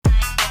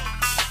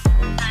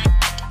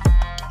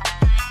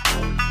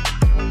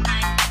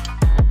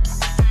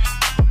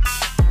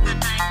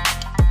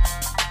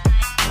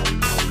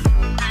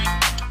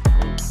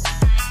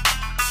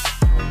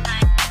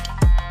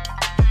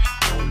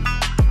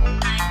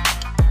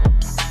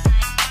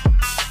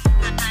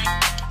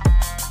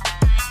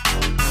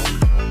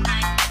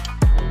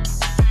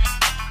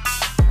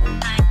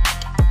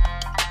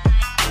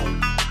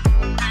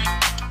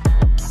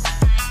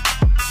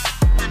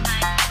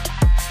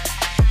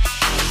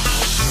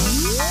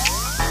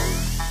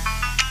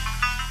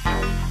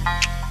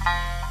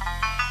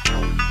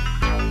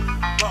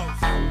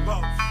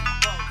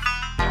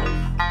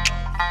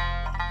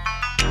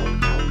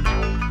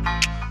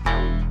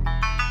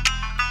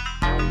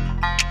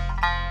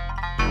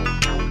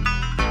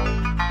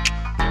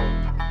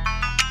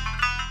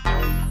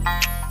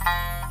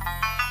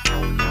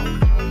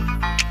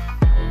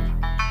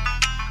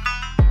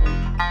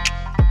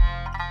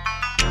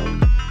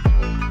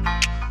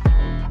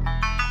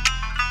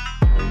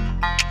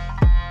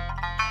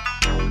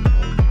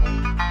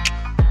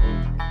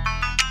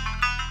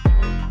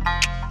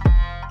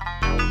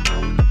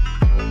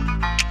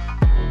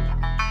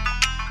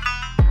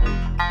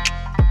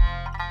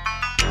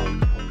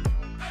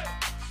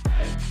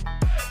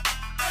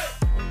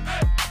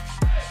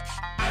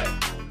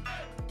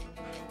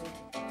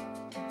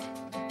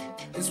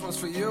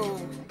for you.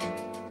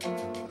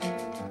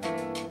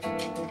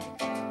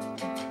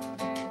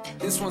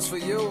 This one's for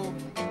you.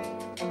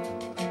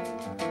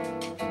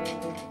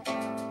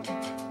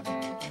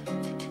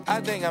 I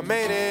think I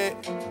made it.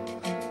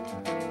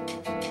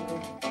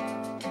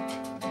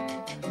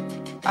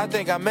 I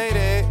think I made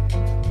it.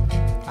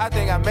 I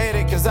think I made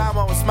it, cause I'm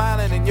always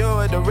smiling and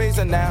you're the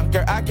reason now.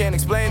 Girl, I can't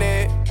explain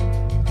it.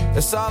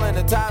 It's all in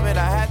the timing.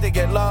 I had to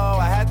get low,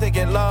 I had to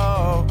get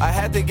low, I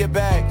had to get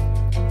back.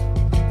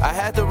 I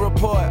had to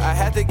report, I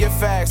had to get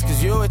facts,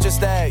 cause you were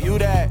just that, you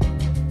that.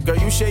 Girl,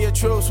 you share your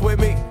truths with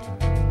me,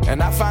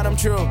 and I find them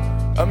true.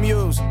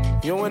 Amused,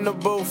 you in the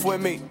booth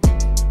with me.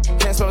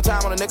 Can't spend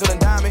time on a nickel and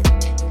dime it.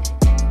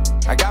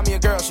 I got me a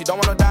girl, she don't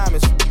want no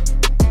diamonds.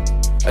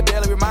 A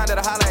daily reminder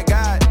to holler at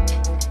God.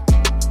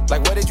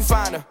 Like, where did you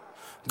find her?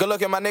 Good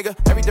looking, my nigga.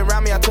 Everything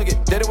around me, I took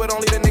it. Did it with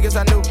only the niggas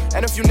I knew.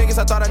 And a few niggas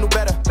I thought I knew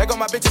better. Let go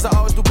my bitches, I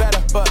always do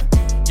better. But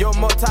you're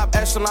more top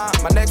echelon.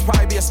 My next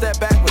probably be a step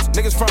backwards.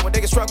 Niggas front when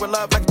niggas struck with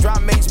love like a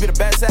drama mates be the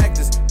best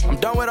actors. I'm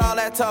done with all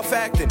that tough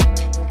acting.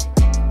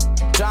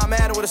 John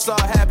Madden would've saw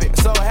it happen.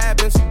 So it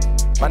happens.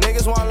 My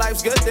niggas want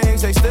life's good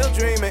things, they still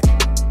dreaming.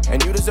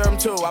 And you deserve them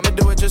too, I'ma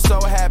do it just so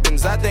it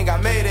happens. I think I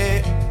made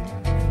it.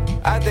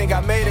 I think I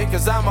made it,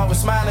 cause I'm always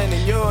smiling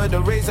and you're the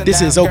reason.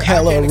 This is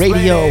Oakhella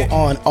Radio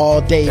on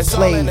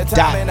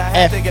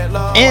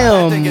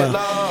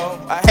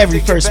alldayplay.fm. Every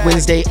first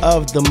Wednesday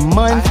of the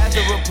month.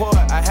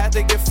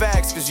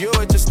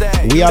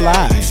 We are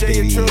live,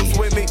 baby.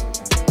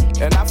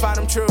 And I find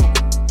them true,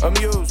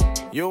 amused.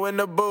 You in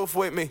the booth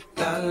with me.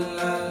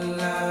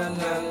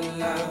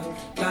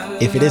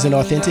 If it isn't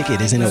authentic,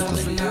 it isn't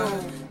Oakland.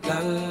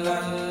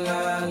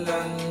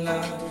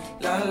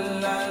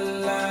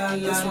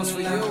 This one's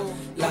for you.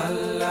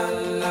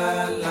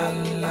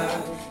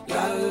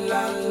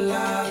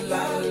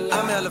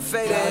 I'm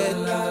elevated.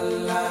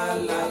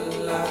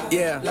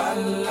 Yeah.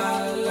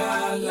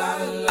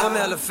 I'm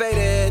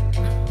elevated.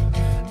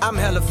 I'm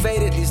hella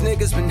faded. These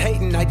niggas been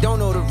hating. I don't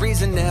know the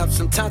reason now.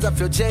 Sometimes I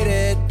feel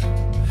jaded.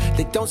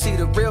 They don't see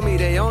the real me.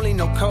 They only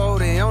know code.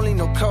 They only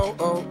know code.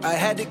 Oh, I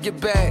had to get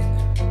back.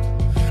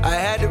 I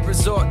had to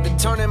resort to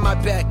turning my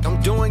back.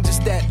 I'm doing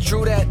just that.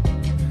 True that.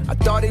 I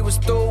thought he was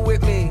through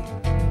with me,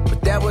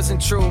 but that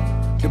wasn't true.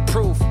 The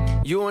proof,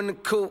 you in the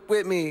coupe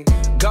with me.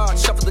 God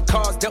shuffled the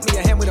cards, dealt me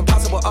a hand with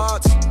impossible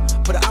odds.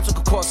 Put an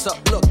obstacle course up,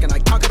 look, and I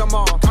conquered them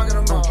all.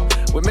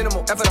 With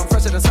minimal effort, I'm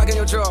fresher than sucking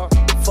your jaw.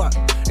 Fuck,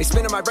 they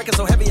spinning my record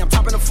so heavy, I'm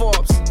topping the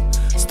Forbes.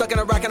 Stuck in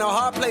a rock in a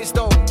hard place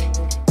though.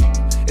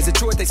 Is it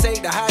true what they say,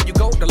 the higher you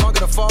go, the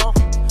longer the fall?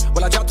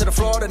 Well, I dropped to the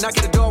floor, the knock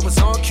at the door was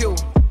on cue.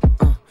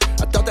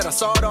 I thought that I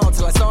saw it all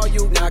till I saw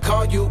you. Now I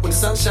call you when the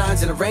sun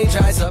shines and the rain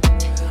dries up.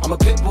 I'm a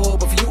pit bull,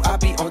 but for you I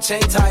be on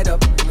chain tied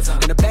up.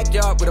 In the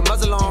backyard with a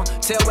muzzle on,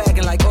 tail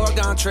wagging like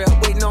Oregon Trail,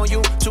 waiting on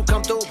you to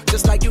come through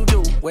just like you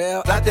do.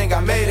 Well, I think I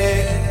made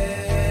it.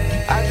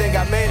 I think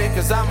I made it,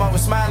 cause I'm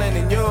always smiling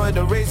and you're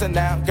the reason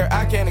now. Girl,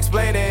 I can't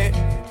explain it.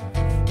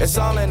 It's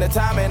all in the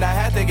timing. I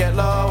had to get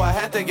low, I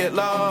had to get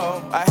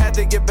low, I had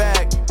to get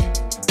back.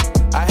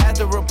 I had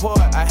to report,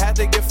 I had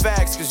to get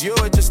facts, cause you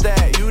were just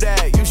that, you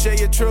that. You share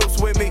your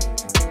truths with me,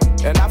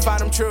 and I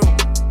find them true.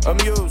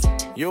 Amused,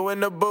 you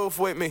in the booth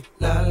with me.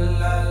 La la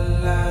la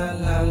la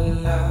la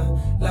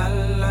la la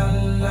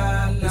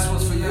la. This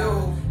one's for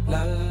you.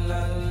 La la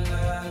la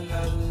la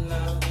la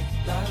la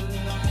la.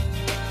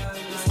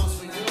 This one's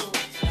for you.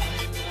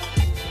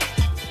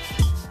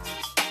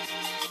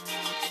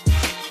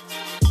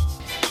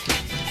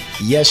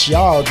 Yes,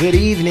 y'all, good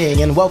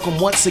evening, and welcome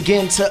once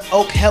again to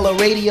Oakhella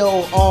Radio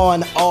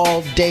on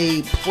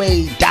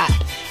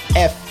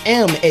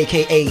alldayplay.fm,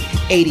 aka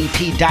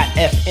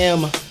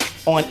adp.fm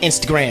on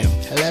Instagram.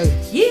 Hello.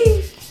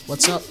 Yeah.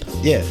 What's up?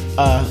 Yeah.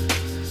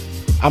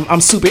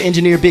 I'm Super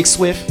Engineer Big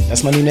Swift.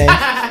 That's my new name.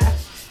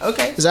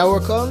 Okay. Is that what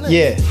we're calling it?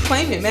 Yeah.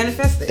 Claim it,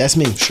 manifest it. That's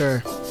me.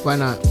 Sure. Why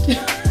not?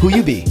 Who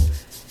you be?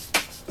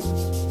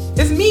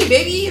 It's me,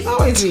 baby. It's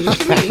always me.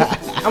 It's me.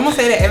 I'm gonna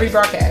say that every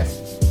broadcast.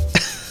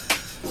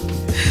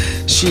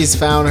 She's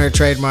found her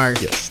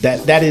trademark. Yes.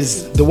 That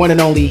is the one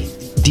and only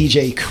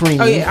DJ Cream.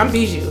 Oh yeah, I'm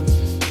Bijou.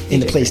 In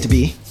the place to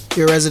be.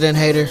 Your resident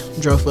hater,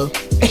 Drofo.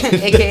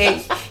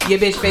 AKA your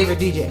bitch favorite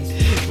DJ.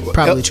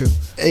 Probably true.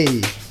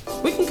 Hey.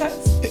 We can cuss.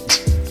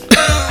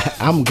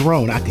 I'm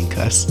grown, I can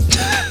cuss.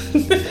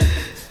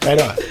 Right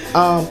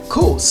on.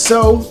 Cool.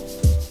 So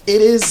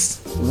it is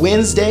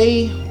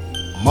Wednesday,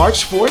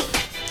 March 4th,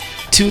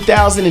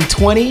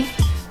 2020,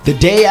 the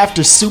day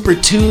after Super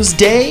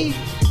Tuesday.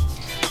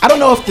 I don't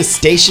know if the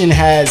station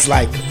has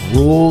like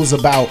rules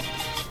about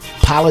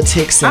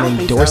politics and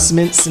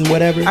endorsements and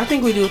whatever. I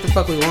think we do what the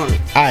fuck we want.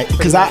 Alright,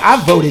 because I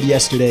voted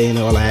yesterday and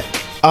all that.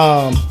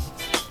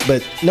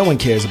 But no one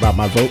cares about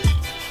my vote.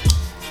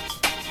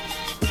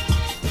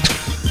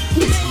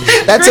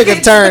 That took a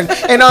turn.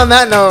 And on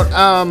that note,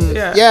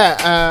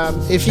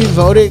 if you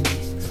voted,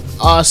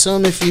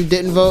 awesome. If you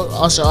didn't vote,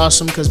 also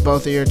awesome, because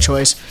both are your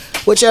choice.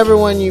 Whichever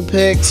one you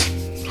picked,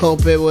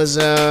 hope it was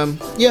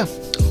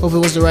hope it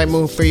was the right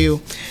move for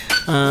you.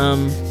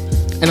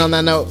 And on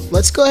that note,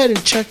 let's go ahead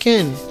and check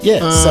in.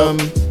 Yeah. So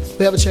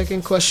We have a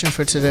check-in question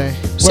for today.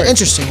 It's an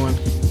interesting one.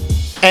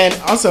 And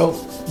also,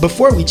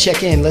 before we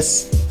check in,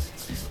 let's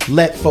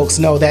let folks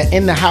know that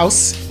in the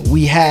house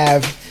we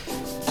have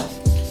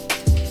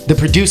the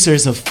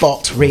producers of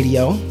Fault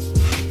Radio,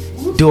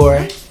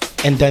 Dor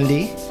and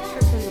Dundee.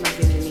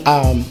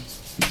 Her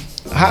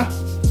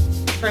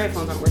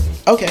headphones aren't working.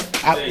 Okay,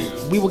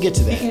 we will get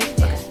to that.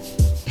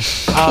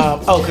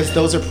 Because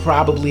those are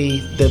probably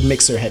the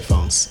mixer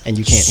headphones, and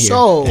you can't hear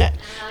that.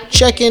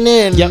 Checking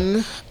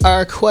in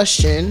our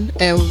question,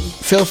 and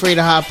feel free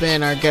to hop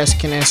in. Our guests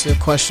can answer the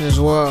question as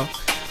well.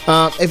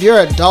 If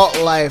your adult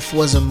life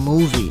was a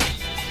movie,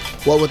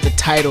 what would the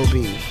title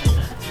be?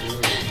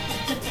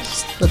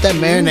 Let that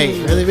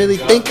marinate. Really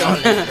think on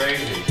it.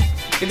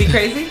 It'd be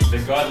crazy?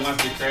 The gods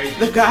must be crazy.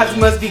 The gods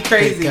must be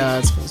crazy. The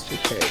gods must be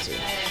crazy.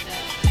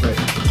 Right.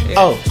 Yeah.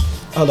 Oh,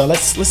 hold on.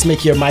 Let's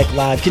make your mic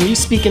live. Can you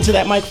speak into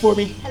that mic for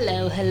me?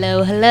 Hello.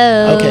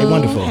 Okay,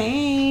 wonderful.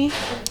 Hey.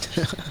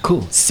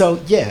 Cool.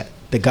 So yeah,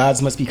 the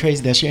gods must be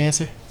crazy. That's your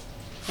answer?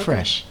 Okay.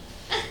 Fresh.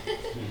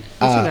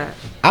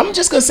 I'm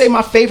just gonna say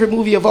my favorite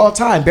movie of all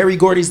time, Barry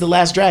Gordy's The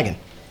Last Dragon.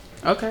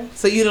 Okay.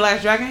 So you the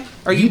Last Dragon?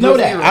 Or you know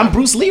that. Leroy? I'm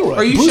Bruce Leroy.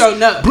 Or you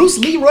showed up. Bruce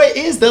Leroy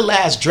is the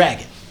Last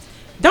Dragon.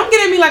 Don't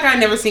get at me like I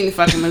never seen the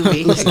fucking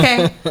movie.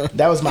 Okay.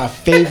 That was my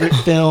favorite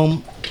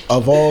film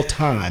of all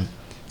time.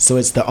 So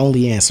it's the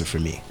only answer for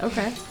me.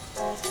 Okay.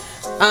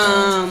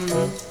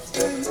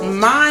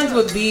 Mine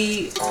would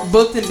be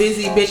Booked and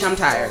Busy, Bitch, I'm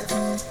Tired.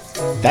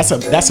 That's a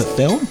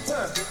film?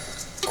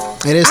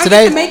 It is I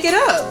today. I get to make it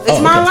up. It's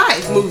my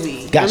life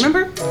movie. Gotcha.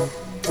 Remember?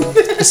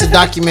 It's a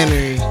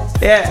documentary.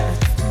 Yeah.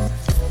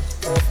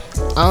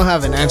 I don't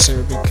have an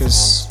answer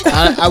because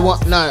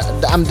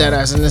I'm dead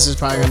ass, and this is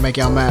probably gonna make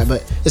y'all mad,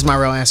 but it's my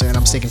real answer and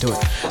I'm sticking to it.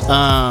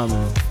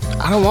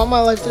 I don't want my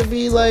life to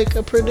be like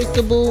a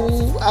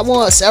predictable. I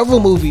want several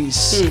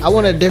movies. I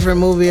want a different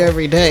movie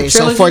every day.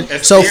 So for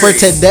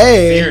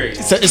today,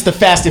 so it's the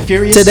Fast and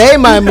Furious. Today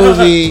my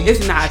movie.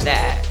 It's not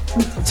that.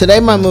 Today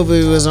my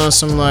movie was on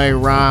some like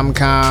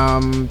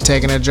rom-com,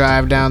 taking a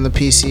drive down the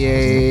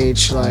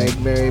PCH, like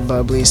very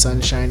bubbly,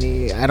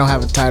 sunshiny. I don't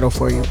have a title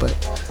for you, but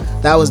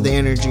that was the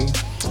energy.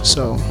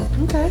 So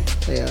okay,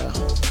 yeah,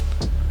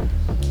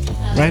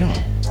 right on.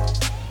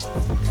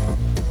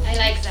 I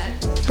like that.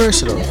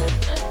 Versatile.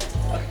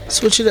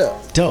 Switch it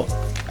up. Dope.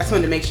 I just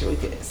wanted to make sure we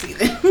could see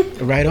that.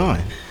 Right on.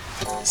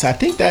 So I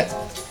think that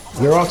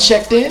we're all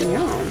checked in.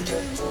 Yeah.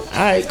 All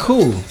right,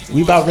 cool.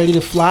 We about ready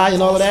to fly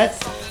and all of that.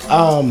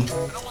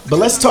 But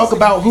let's talk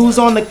about who's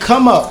on the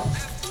come up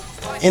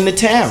in the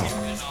town.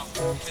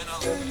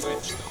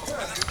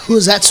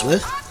 Who's that,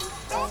 Swift?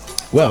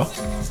 Well,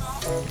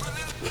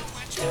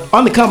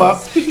 on the come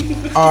up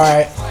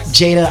are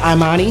Jada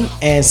Imani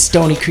and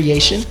Stony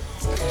Creation.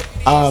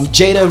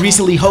 Jada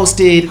recently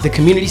hosted the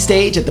community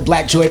stage at the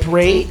Black Joy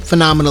Parade.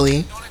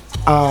 Phenomenally.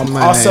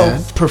 Also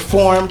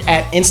performed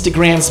at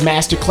Instagram's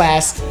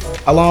masterclass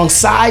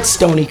alongside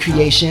Stony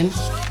Creation.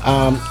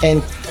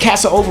 And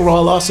Casa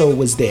Overall also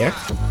was there.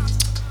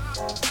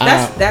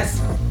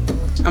 That's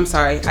I'm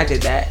sorry, I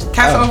did that.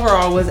 Casa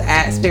Overall was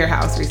at Spear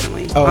House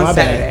recently on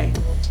Saturday.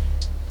 Bad.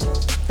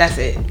 That's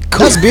it.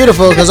 That's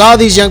beautiful because all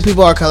these young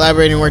people are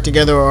collaborating, work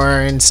together, or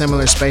are in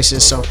similar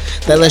spaces. So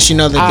that lets you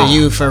know that the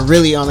youth are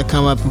really on the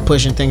come up and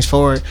pushing things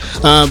forward.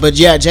 But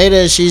yeah,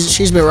 Jada,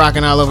 she's been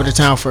rocking all over the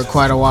town for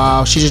quite a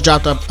while. She just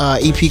dropped an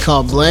EP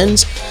called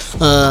Blends,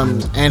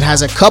 and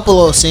has a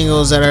couple of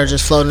singles that are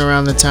just floating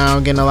around the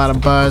town, getting a lot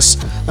of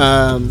buzz.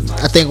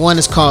 I think one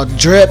is called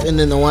Drip, and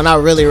then the one I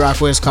really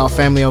rock with is called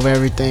Family Over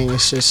Everything.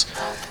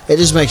 It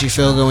just makes you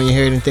feel good when you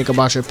hear it and think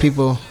about your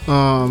people.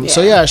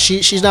 So yeah,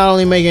 she's not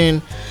only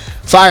making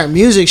fire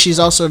music, she's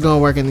also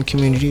doing work in the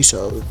community.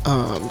 So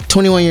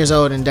 21 years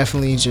old and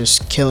definitely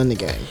just killing the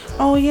game.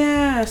 Oh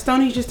yeah,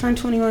 Stoney just turned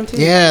 21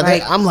 too. Yeah,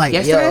 I'm like,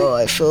 yesterday? yo,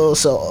 I feel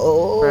so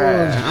old.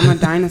 Bruh, I'm a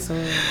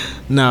dinosaur.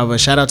 No, but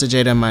shout out to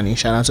Jada Money,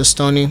 shout out to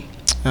Stoney.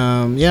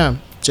 Yeah,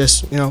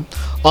 just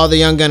all the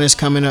young gunners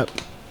coming up.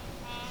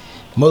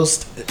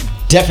 Most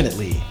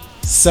definitely.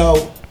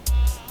 So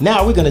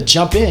now we're gonna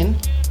jump in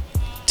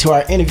to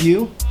our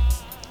interview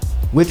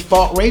with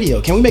Fault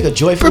Radio. Can we make a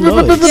joyful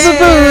noise?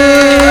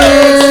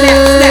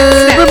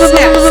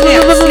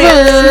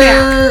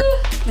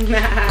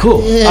 Snap.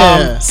 Cool.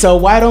 Yeah. So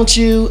why don't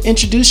you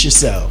introduce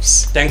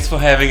yourselves? Thanks for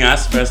having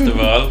us, first of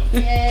all.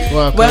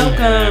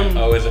 Welcome.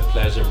 Always a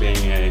pleasure being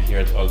here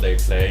at All Day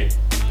Play.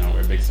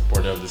 We're a big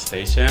supporter of the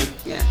station.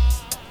 Yeah.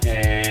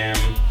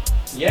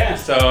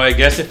 So I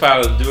guess if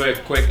I'll do a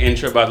quick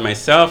intro about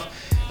myself.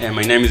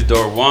 My name is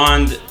Dor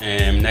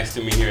and next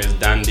to me here is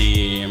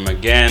Dundee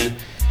again,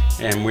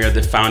 and we are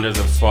the founders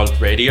of Fault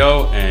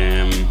Radio.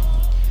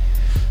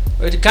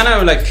 We're kind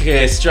of like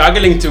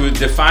struggling to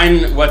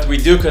define what we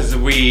do because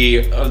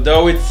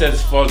although it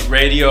says Fault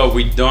Radio,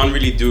 we don't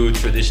really do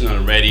traditional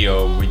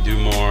radio. We do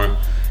more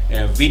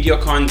video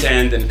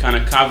content and kind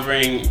of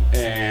covering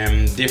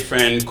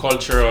different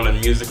cultural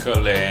and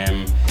musical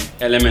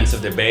elements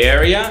of the Bay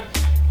Area.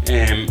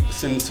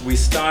 Since we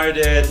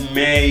started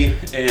May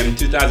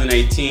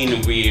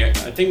 2018,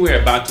 I think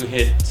we're about to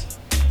hit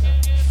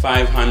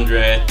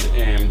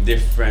 500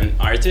 different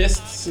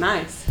artists.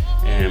 Nice.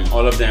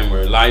 All of them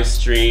were live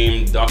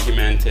streamed,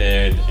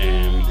 documented,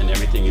 and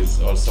everything is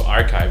also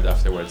archived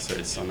afterwards. So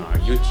it's on our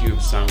YouTube,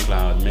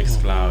 SoundCloud,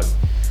 Mixcloud,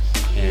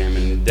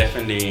 and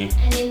definitely.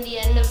 And in the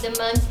end of the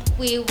month,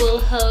 we will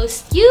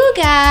host you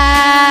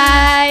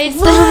guys.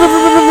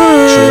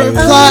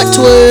 Plot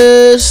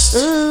twist.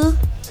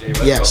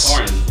 Yes.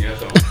 Horns. You have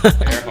the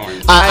air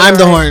horns. I'm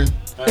the horn.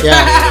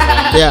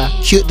 Yeah.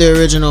 Cute. The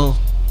original.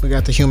 We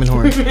got the human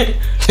horn.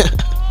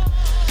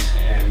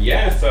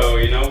 Yeah, so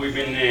we've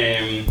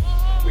been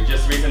we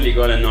just recently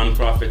got a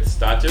non-profit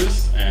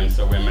status, and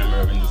so we're a member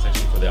of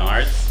Intersection for the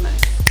Arts.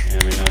 Nice.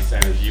 And we know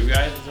same as you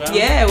guys as well.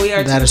 Yeah, we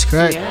are. That is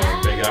correct.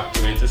 Yeah. Big up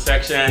to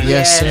Intersection.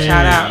 Yes, yeah,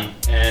 shout out.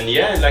 And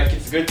yeah, like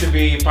it's good to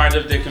be part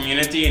of the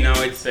community.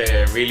 It's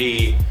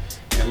really,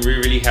 and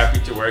we're really happy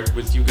to work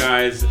with you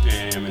guys,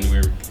 and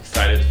we're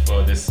excited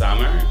for this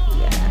summer.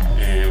 Yeah.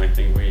 And I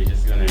think we're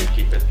just gonna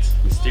keep it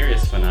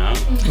mysterious for now.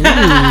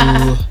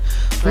 Ooh,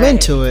 I'm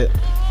into it.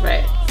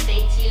 Right.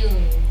 Stay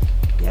tuned.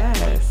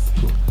 Yes.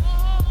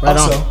 Right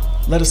also, on.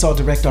 let us all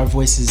direct our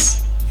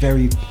voices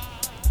very,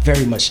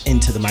 very much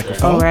into the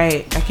microphone. Oh,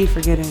 right. I keep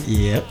forgetting.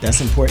 Yep,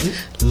 that's important.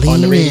 Lean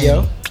on the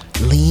radio.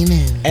 Lean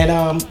in.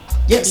 And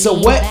yeah. So,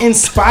 what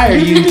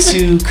inspired you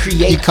to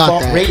create He caught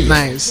Fault that. Radio?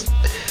 Nice.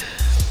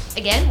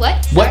 Again,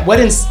 what?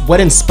 What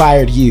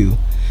inspired you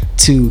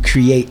to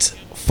create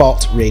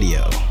Fault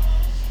Radio?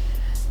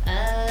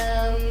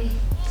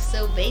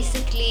 So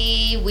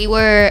basically, we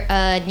were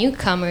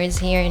newcomers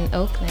here in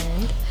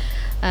Oakland.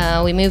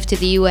 We moved to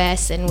the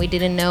U.S. and we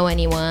didn't know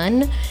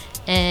anyone,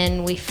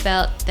 and we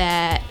felt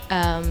that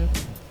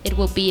it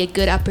will be a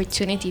good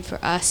opportunity for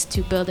us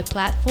to build a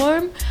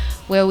platform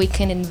where we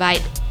can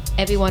invite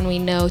everyone we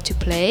know to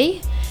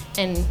play,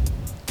 and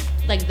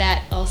like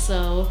that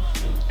also.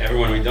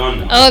 Everyone we don't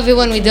know. Oh,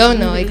 everyone we don't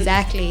know,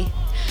 exactly.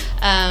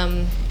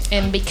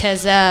 And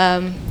because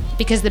the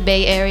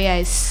Bay Area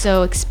is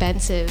so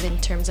expensive in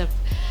terms of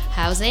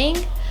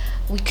housing,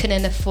 we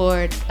couldn't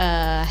afford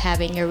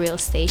having a real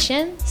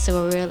station.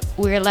 So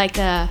we're like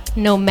a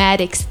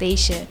nomadic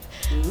station.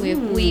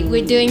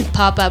 We're doing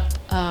pop-up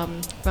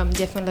from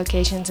different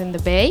locations in the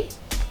Bay.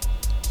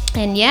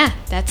 And yeah,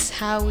 that's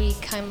how we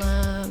came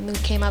up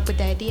with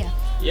the idea.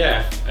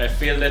 Yeah, I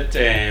feel that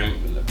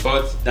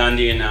both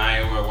Dundee and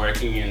I were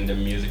working in the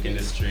music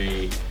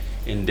industry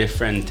in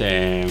different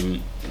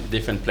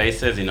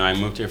places. I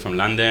moved here from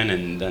London,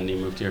 and Dundee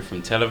moved here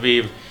from Tel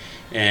Aviv.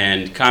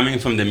 And coming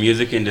from the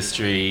music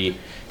industry,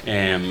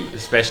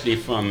 especially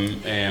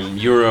from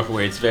Europe,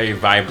 where it's very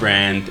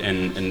vibrant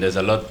and there's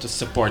a lot of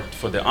support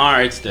for the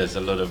arts, there's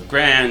a lot of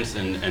grants,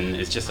 and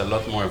it's just a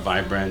lot more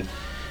vibrant.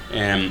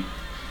 And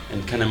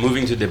kind of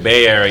moving to the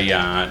Bay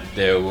Area,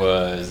 there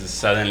was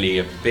suddenly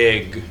a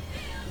big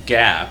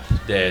gap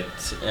that,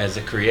 as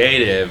a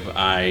creative,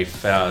 I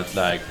felt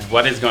like,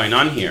 what is going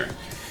on here?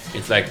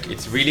 It's like,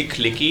 it's really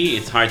cliquey,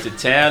 it's hard to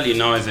tell,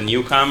 as a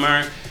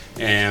newcomer.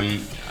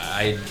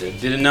 I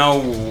didn't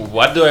know,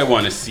 what do I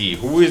want to see?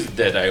 Who is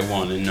that I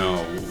want to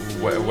know?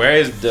 Where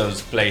is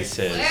those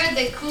places? Where are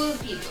the cool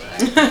people?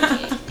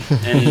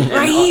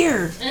 Right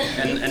here.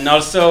 And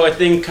also, I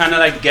think, kind of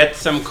like get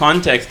some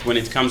context when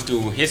it comes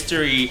to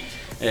history.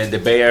 The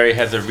Bay Area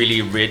has a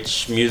really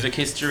rich music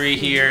history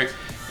here.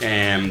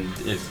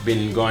 It's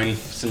been going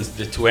since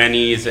the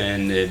 20s,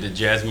 and the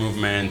jazz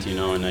movement,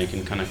 and I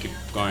can kind of keep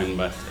going,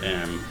 but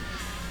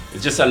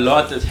it's just a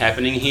lot that's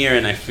happening here,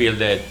 and I feel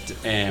that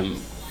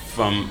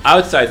from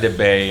outside the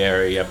Bay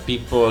Area,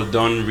 people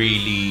don't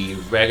really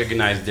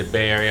recognize the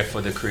Bay Area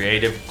for the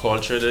creative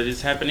culture that is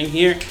happening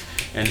here.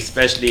 And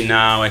especially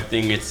now, I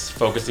think it's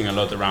focusing a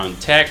lot around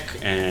tech.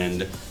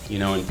 And,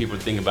 when people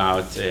think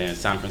about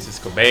San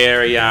Francisco Bay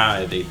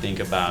Area, they think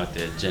about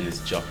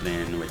Janis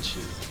Joplin, which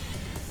is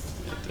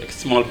a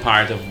small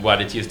part of what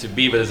it used to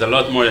be. But there's a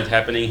lot more that's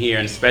happening here.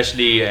 And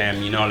especially, I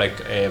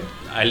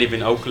live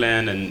in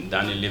Oakland, and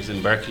Danny lives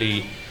in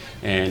Berkeley.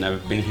 And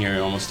I've been here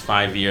almost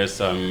 5 years,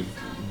 so I'm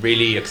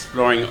really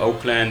exploring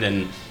Oakland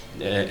and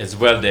as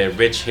well the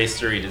rich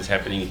history that's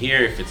happening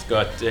here. If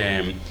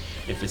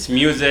it's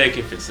music,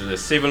 if it's the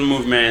civil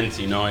movement,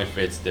 if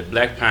it's the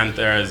Black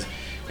Panthers,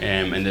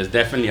 and there's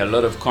definitely a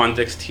lot of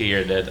context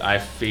here that I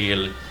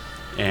feel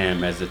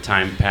as the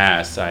time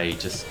passes, I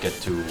just get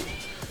to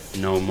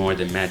know more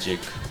the magic,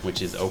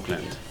 which is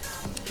Oakland.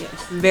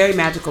 Yes, very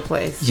magical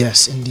place.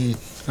 Yes, indeed.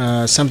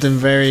 Something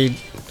very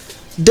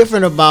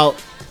different about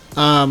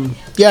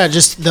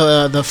just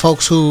the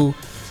folks who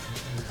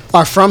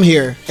are from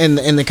here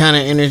and the kind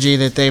of energy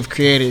that they've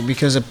created,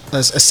 because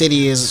a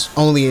city is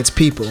only its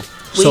people.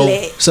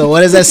 So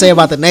what does that say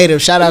about the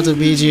natives? Shout out to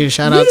BG,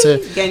 shout out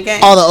to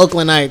gang. all the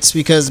Oaklandites,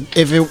 because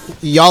if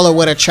y'all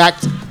would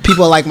attract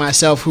people like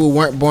myself who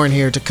weren't born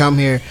here to come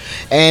here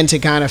and to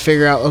kind of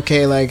figure out,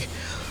 okay, like,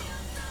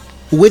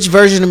 which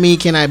version of me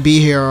can I be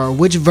here, or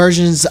which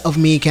versions of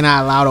me can I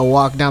allow to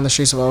walk down the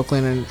streets of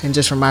Oakland? And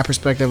just from my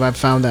perspective, I've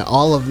found that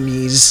all of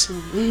me's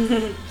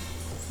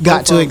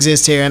got to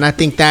exist here, and I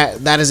think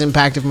that has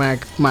impacted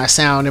my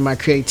sound and my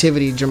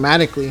creativity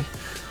dramatically.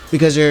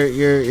 because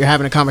you're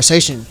having a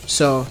conversation.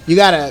 So you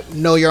gotta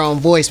know your own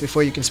voice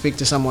before you can speak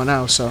to someone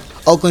else. So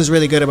Oakland's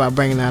really good about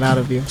bringing that out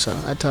of you. So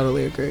I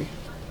totally agree.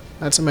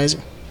 That's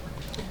amazing.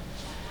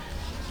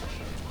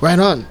 Right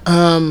on.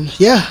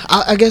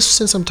 I guess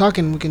since I'm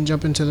talking, we can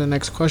jump into the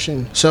next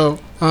question. So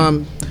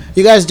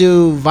you guys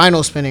do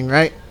vinyl spinning,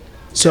 right?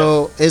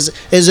 So is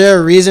there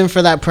a reason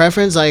for that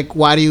preference? Like,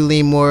 why do you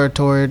lean more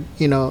toward,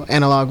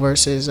 analog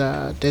versus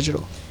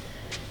digital?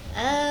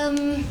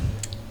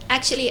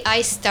 Actually,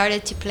 I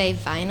started to play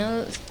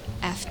vinyl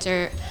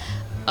after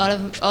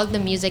all the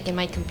music in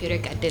my computer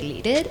got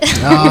deleted.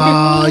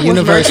 Oh,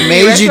 universe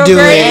made you do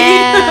it.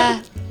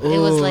 Yeah, it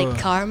was like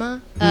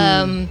karma.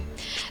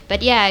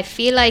 But yeah, I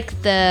feel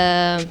like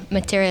the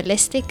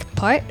materialistic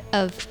part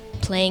of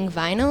playing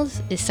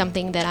vinyls is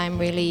something that I'm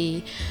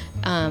really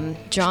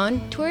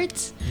drawn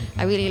towards.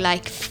 I really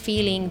like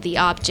feeling the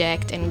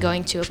object and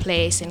going to a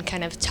place and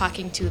kind of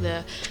talking to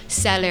the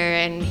seller,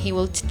 and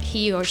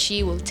he or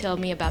she will tell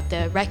me about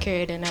the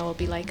record, and I will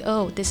be like,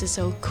 oh, this is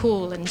so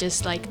cool, and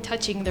just like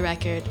touching the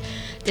record.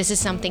 This is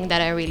something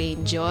that I really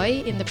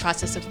enjoy in the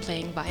process of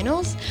playing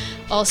vinyls.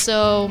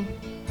 Also,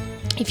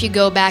 if you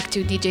go back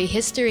to DJ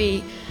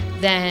history,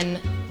 then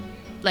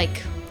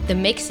like the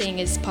mixing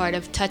is part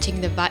of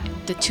touching the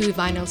two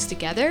vinyls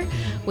together,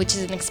 which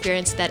is an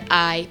experience that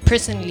I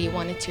personally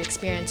wanted to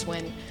experience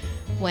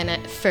when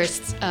at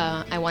first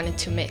I wanted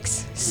to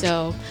mix.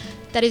 So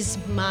that is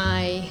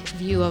my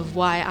view of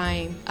why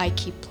I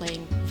keep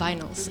playing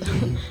vinyls.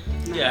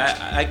 Yeah,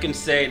 I can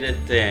say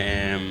that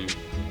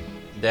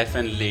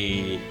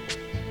definitely,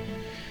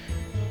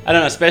 I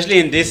don't know, especially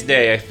in this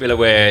day, I feel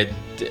where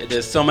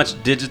there's so much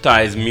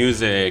digitized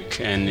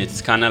music, and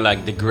it's kind of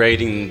like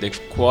degrading the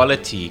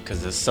quality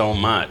because there's so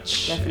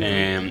much.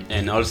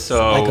 And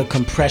also like a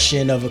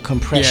compression of a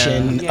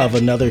compression of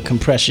another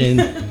compression.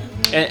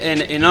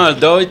 and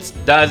although it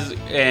does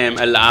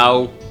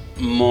allow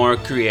more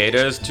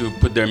creators to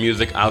put their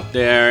music out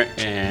there,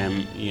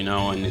 and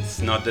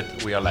it's not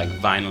that we are like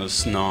vinyl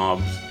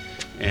snobs.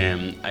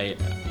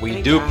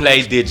 We do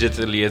play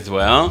digitally as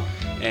well.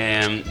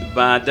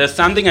 But there's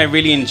something I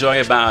really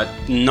enjoy about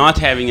not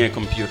having a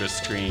computer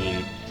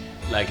screen,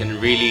 and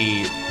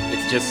really,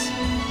 it's just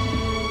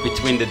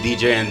between the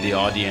DJ and the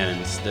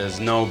audience. There's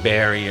no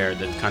barrier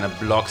that kind of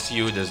blocks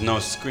you. There's no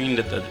screen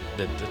that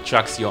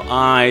attracts your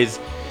eyes.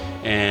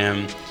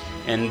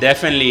 And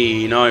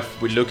definitely,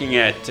 if we're looking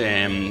at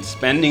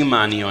spending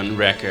money on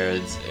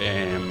records,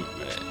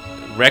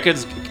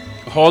 records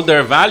hold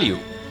their value,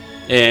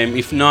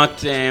 if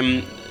not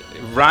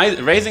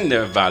raising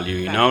their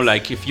value.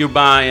 Like if you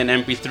buy an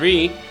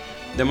MP3,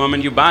 the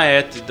moment you buy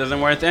it, it doesn't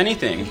worth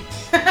anything.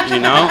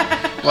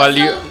 Well,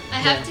 I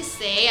have to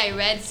say, I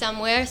read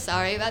somewhere,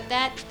 sorry about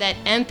that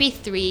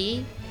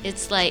MP3,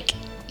 it's like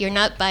you're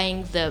not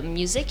buying the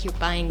music, you're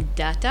buying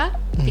data,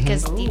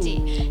 because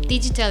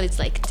digital is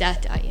like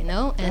data, and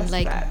That's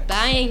like facts.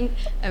 buying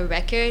a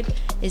record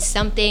is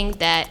something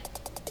that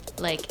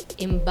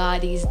like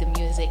embodies the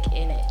music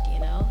in it,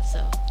 so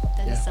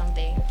that is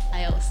something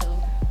I also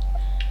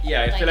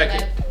I feel like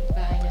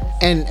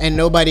and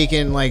nobody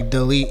can like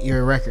delete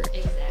your record.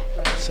 exactly.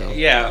 So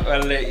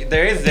well,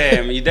 there is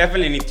you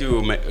definitely need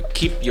to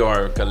keep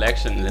your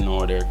collections in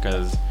order,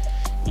 because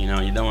you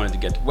don't want it to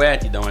get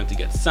wet, you don't want it to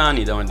get sun,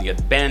 you don't want it to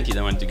get bent, you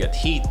don't want it to get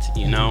heat,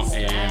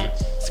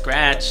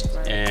 scratched.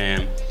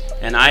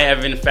 And I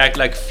have, in fact,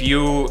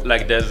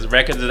 there's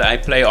records that I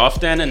play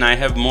often, and I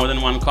have more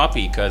than one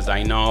copy, because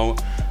I know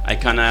I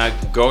kind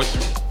of go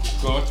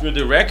through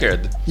the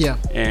record. Yeah.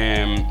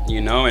 And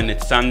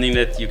it's something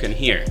that you can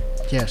hear.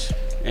 Yes.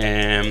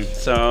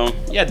 So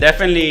yeah,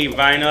 definitely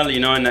vinyl,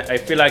 and I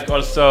feel like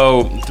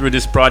also through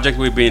this project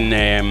we've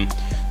been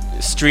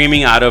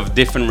streaming out of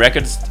different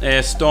record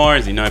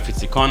stores, if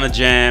it's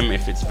Econojam,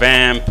 if it's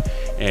Vamp,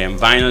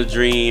 Vinyl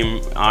Dream,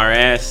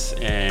 RS,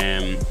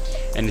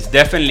 and it's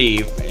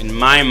definitely, in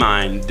my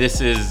mind,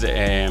 this is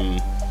a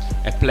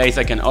place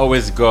I can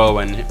always go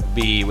and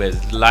be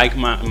with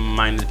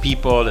like-minded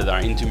people that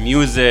are into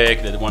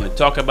music, that want to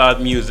talk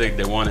about music,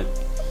 they want to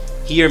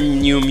hear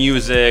new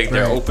music,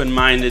 they're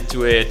open-minded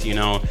to it,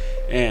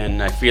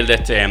 and I feel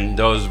that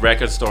those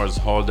record stores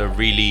hold a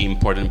really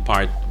important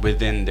part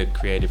within the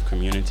creative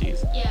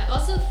communities. Yeah,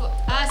 also for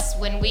us,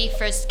 when we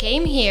first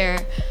came here,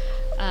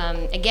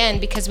 again,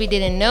 because we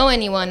didn't know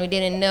anyone,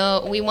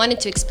 we wanted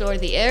to explore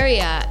the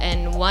area,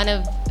 and one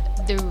of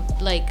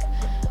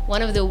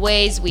the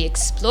ways we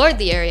explored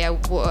the area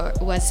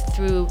was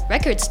through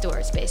record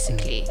stores,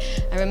 basically.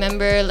 I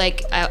remember,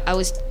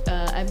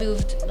 I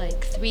moved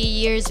 3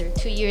 years or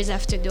 2 years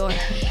after Dor,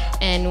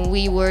 and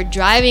we were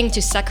driving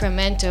to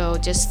Sacramento,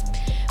 just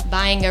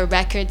buying our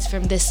records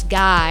from this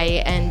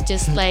guy, and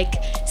just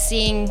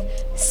seeing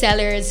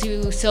sellers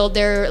who sold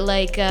their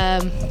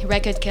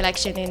record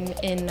collection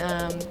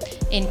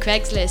in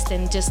Craigslist,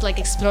 and just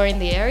exploring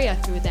the area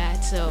through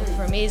that. So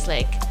for me,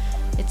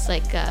 it's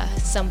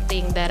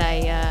something that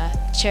I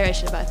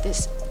cherish about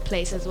this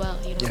place as well.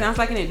 You know? Sounds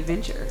like an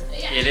adventure.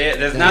 It is.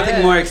 There's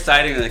nothing more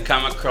exciting than to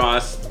come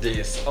across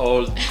this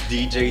old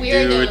DJ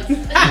dude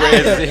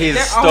with his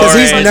story. Because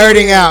he's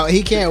nerding out.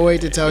 He can't wait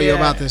to tell you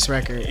about this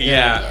record.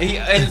 Yeah.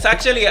 It's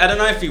actually, I don't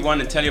know if he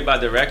want to tell you about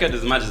the record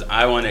as much as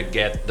I want to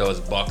get those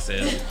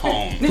boxes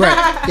home.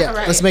 Right. Yeah.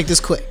 Right. Let's make this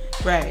quick.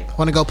 Right.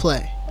 Want to go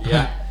play.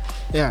 Yeah.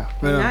 Yeah.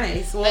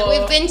 Nice. But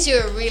we've been to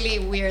a really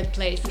weird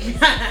place.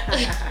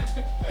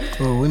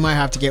 Well, we might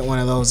have to get one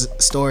of those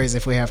stories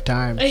if we have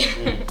time.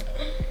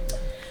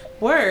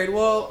 Word.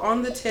 Well,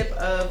 on the tip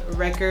of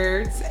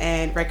records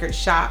and record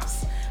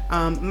shops,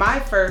 my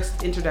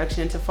first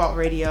introduction to Fault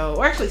Radio,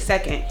 or actually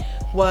second,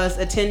 was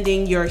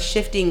attending your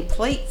Shifting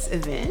Plates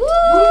event. Woo!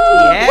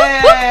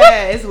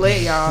 Yeah, it's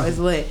lit, y'all. It's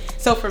lit.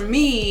 So for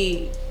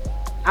me,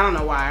 I don't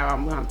know why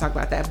I'm going to talk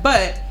about that,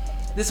 but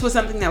this was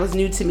something that was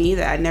new to me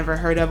that I'd never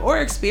heard of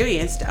or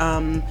experienced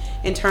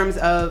in terms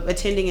of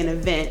attending an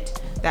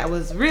event that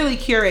was really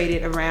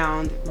curated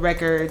around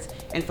records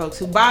and folks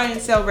who buy and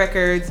sell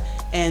records,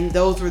 and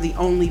those were the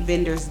only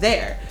vendors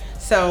there.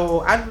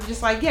 So I'm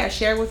just like,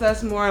 share with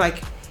us more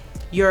like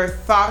your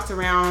thoughts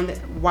around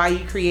why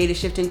you created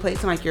Shifting Plates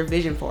and like your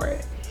vision for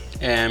it.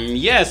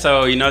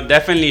 So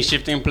definitely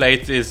Shifting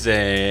Plates is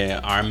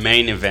our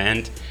main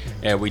event.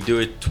 We do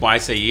it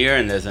twice a year,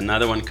 and there's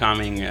another one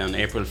coming on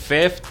April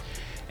 5th.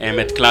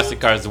 At Classic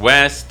Cars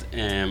West,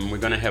 we're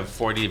gonna have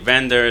 40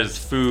 vendors,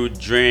 food,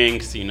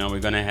 drinks. We're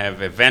gonna have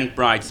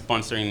Eventbrite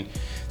sponsoring,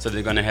 so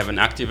they're gonna have an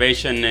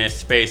activation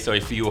space. So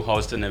if you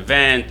host an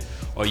event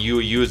or you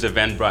use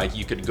Eventbrite,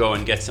 you could go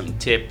and get some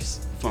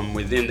tips from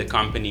within the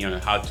company on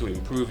how to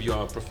improve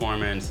your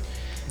performance.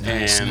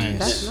 Nice.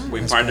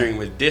 We're partnering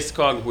with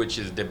Discog, which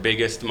is the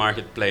biggest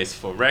marketplace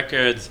for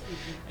records,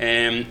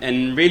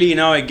 and really,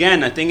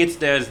 again, I think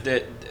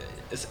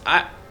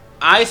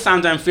I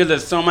sometimes feel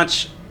there's so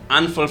much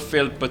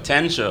unfulfilled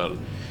potential,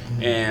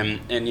 and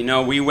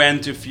we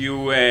went to a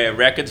few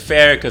record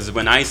fair, because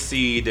when I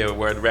see the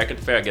word record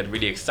fair, I get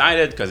really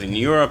excited, because in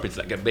Europe it's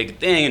like a big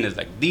thing, and it's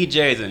like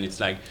DJs, and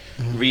it's like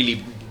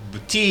really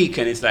boutique,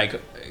 and it's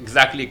like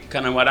exactly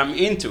kind of what I'm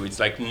into. It's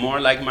like more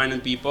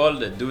like-minded people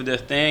that do their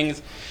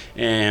things,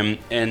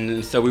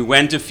 and so we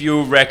went to a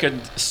few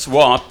record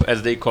swap,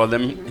 as they call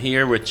them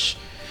here,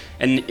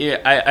 and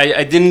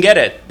I didn't get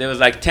it. There was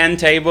like 10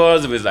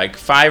 tables with like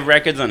 5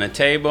 records on a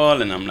table,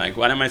 and I'm like,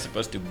 what am I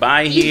supposed to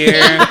buy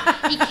here?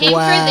 He came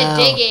for the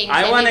digging.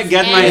 I want to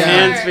get my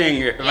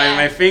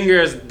my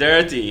fingers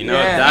dirty,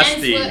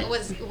 dusty. Hands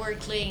were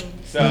clean.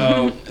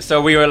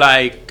 So we were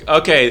like,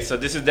 okay, so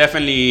this is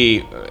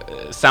definitely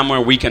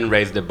somewhere we can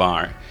raise the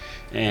bar.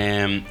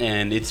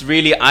 And it's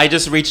really, I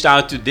just reached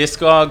out to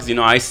Discogs.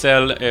 I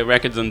sell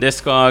records on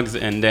Discogs,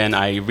 and then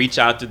I reach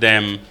out to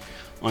them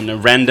on a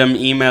random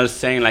email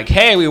saying like,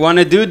 hey, we want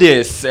to do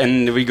this,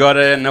 and we got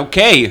an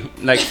okay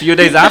like a few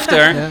days after.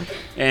 And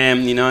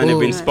and they've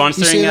been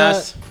sponsoring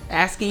us.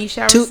 Asking you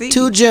shall receive.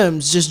 Two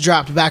gems just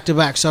dropped back to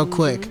back so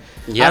quick.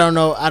 Yeah. I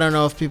don't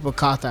know if people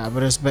caught that,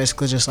 but it's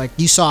basically just like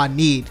you saw a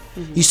need,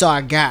 you saw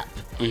a gap,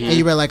 and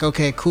you were like,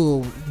 okay,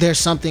 cool. There's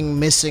something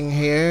missing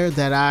here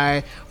that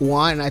I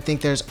want, and I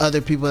think there's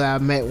other people that I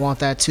might want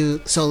that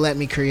too. So let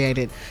me create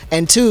it.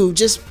 And two,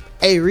 just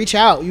reach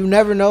out. You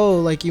never know,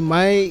 like you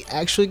might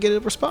actually get a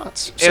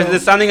response. So.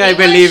 It's something I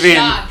believe in.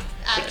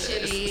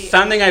 Actually,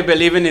 something I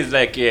believe in is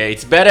like,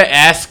 it's better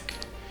ask.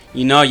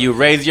 You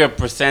raise your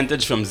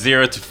percentage from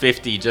 0 to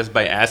 50 just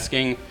by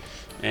asking.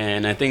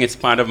 And I think it's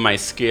part of my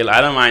skill. I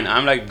don't mind.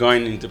 I'm like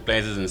going into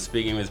places and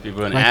speaking with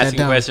people and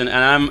asking questions.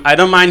 And I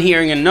don't mind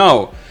hearing a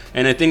no.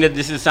 And I think that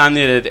this is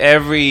something that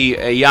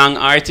every young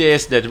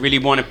artist that really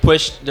want to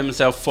push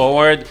themselves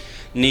forward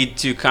need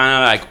to kind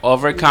of like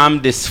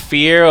overcome this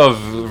fear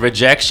of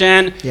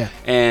rejection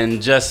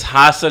and just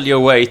hustle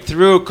your way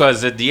through,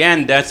 because at the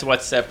end that's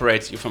what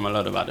separates you from a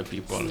lot of other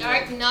people.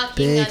 Start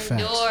knocking on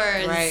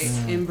doors. Right.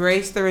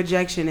 Embrace the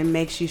rejection. It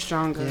makes you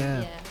stronger.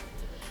 Yeah.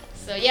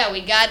 So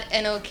we got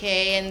an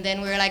okay, and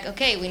then we were like,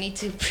 okay, we need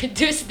to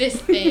produce this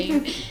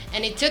thing.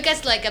 And it took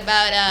us like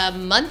about a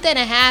month and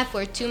a half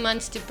or 2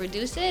 months to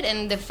produce it.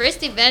 And the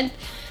first event,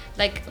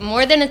 like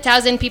more than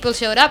 1,000 people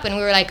showed up, and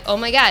we were like, oh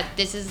my god,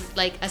 this is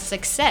like a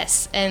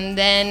success. And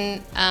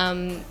then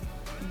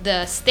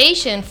the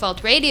station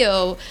Fault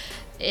Radio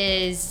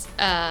is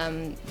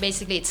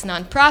basically it's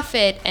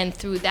non-profit, and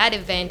through that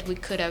event we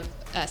could have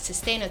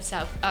sustained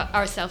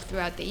ourselves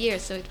throughout the year.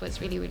 So it was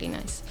really, really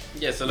nice.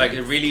 Yeah, so like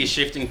really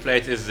Shifting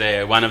Plates is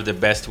one of the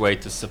best way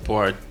to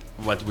support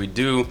what we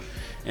do,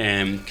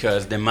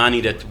 because the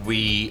money that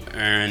we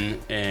earn,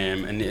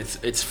 and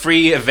it's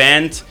free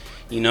event.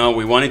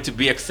 We want it to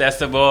be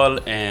accessible,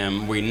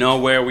 and we know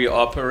where we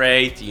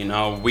operate.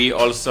 We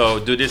also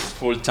do this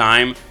full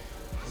time,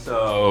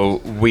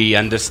 so we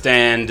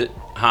understand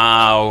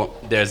how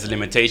there's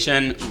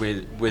limitation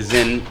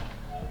within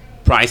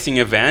pricing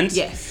events.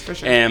 Yes, for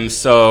sure.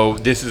 So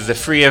this is a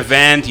free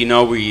event.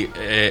 We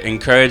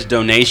encourage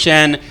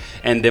donation,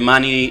 and the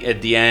money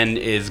at the end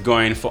is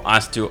going for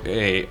us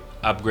to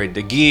upgrade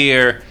the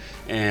gear,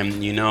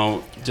 and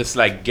just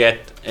like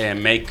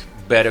make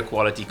better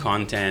quality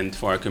content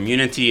for our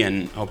community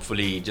and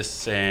hopefully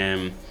just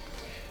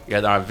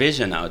get our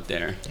vision out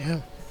there.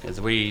 Yeah. Because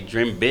we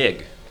dream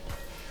big.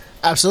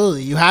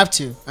 Absolutely, you have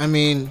to. I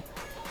mean,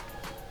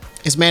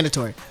 it's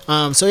mandatory.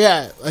 So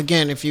yeah,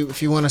 again, if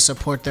you want to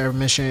support their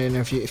mission,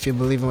 if you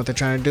believe in what they're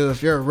trying to do,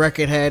 if you're a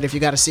record head, if you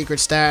got a secret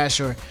stash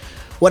or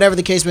whatever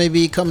the case may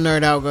be, come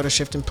nerd out. Go to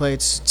Shifting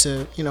Plates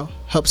to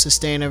help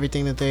sustain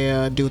everything that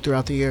they do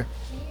throughout the year.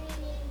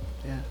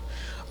 Yeah.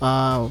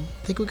 I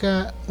think we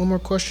got one more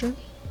question.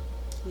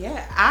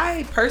 Yeah,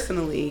 I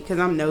personally, because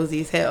I'm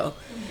nosy as hell,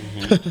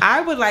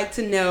 I would like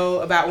to know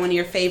about one of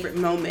your favorite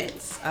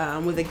moments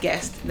with a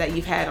guest that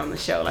you've had on the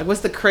show. Like,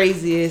 what's the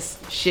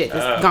craziest shit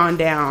that's gone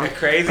down? It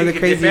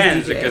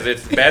depends, because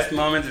its best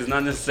moment is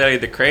not necessarily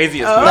the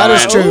craziest moment. That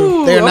is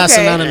true. They're not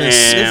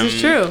synonymous. This is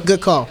true.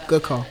 Good call.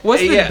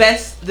 What's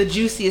the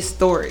juiciest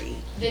story?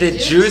 The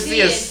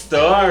juiciest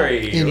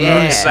story.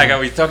 Yeah. It's like, are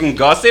we talking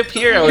gossip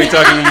here? Or are we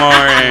talking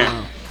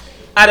more...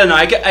 I don't know.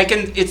 I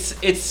can.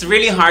 It's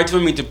really hard for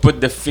me to put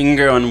the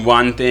finger on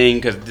one thing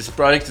because this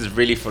project is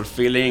really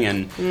fulfilling,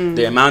 and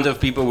the amount of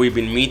people we've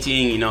been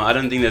meeting. I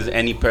don't think there's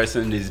any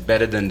person that is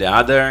better than the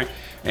other.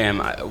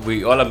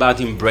 We all about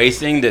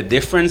embracing the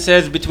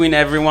differences between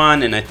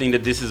everyone, and I think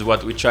that this is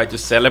what we try to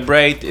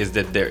celebrate: is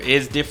that there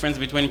is difference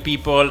between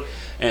people,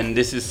 and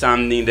this is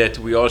something that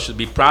we all should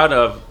be proud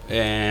of.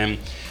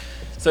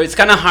 So it's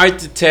kind of hard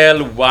to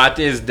tell what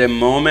is the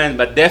moment,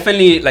 but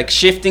definitely like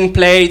Shifting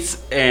Plates.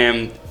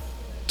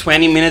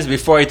 20 minutes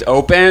before it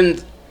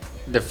opened,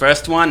 the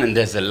first one, and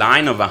there's a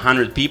line of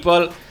 100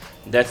 people.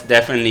 That's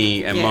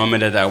definitely a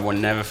moment that I will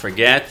never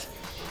forget.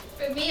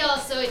 For me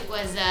also, it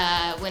was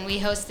when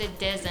we hosted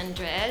Des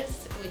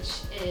Andres,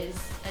 which is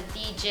a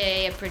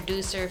DJ, a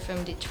producer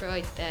from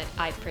Detroit that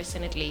I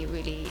personally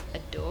really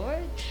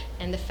adored.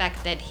 And the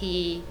fact that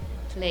he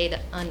played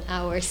on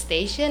our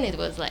station, it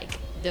was like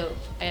dope.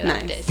 I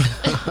loved it.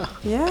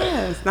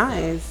 Yeah, it's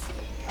nice.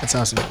 That's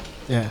awesome.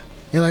 Yeah.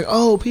 You're like,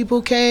 oh,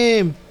 people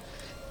came.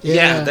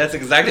 Yeah, that's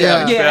exactly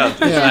how it felt.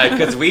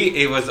 Because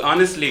it was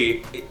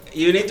honestly,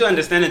 you need to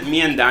understand that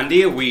me and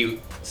Dundee, we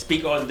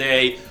speak all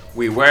day,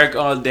 we work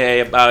all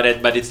day about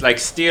it, but it's like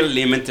still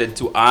limited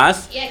to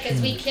us. Yeah,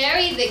 because we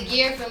carry the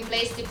gear from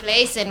place to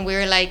place, and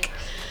we're like,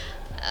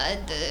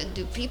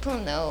 do people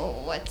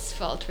know what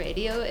Fault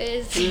Radio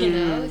is?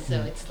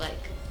 So it's like,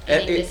 I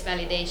think this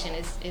validation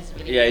is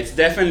really. Yeah, it's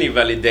definitely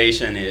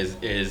validation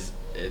is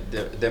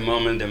the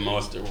moment the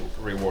most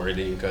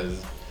rewarding,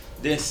 because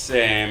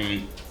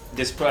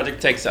this project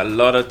takes a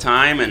lot of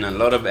time and a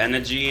lot of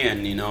energy,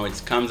 and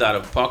it comes out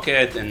of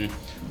pocket, and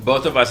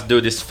both of us do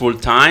this full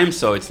time,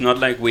 so it's not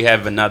like we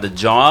have another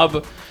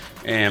job,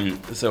 and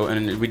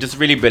we just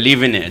really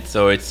believe in it,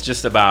 so it's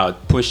just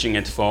about pushing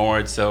it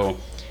forward. So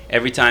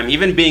every time,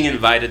 even being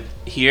invited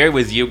here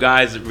with you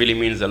guys, it really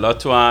means a lot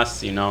to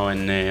us,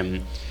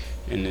 and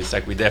it's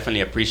like we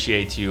definitely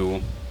appreciate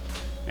you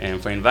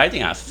for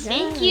inviting us.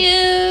 Thank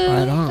you.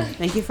 Right on.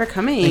 Thank you for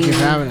coming. Thank you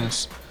for having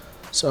us.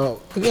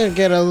 So we're gonna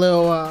get a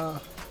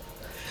little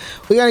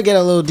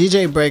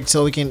DJ break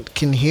so we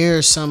can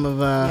hear some of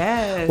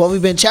what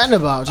we've been chatting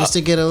about, just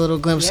to get a little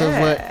glimpse of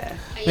what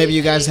maybe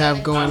you guys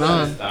have going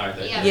on.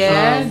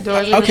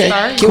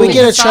 Okay. Can we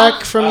get a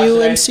track from you,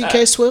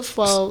 MCK Swift,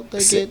 while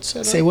they get set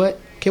up? Say what?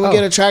 Can we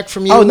get a track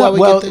from you? Oh no!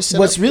 While we get this set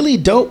what's up? really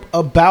dope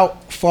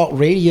about Fault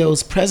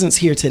Radio's presence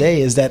here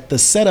today is that the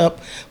setup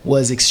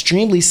was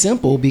extremely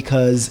simple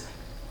because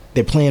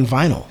they're playing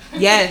vinyl.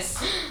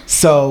 Yes.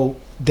 So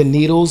the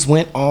needles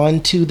went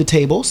onto the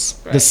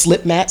tables, the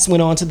slip mats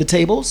went onto the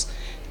tables,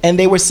 and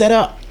they were set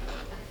up.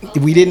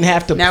 We didn't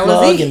have to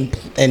plug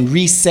and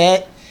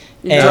reset.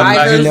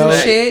 Drivers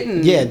and shit,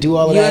 and do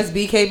all of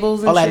USB that,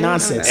 cables and all that shit.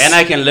 nonsense. And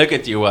I can look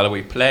at you while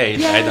we play.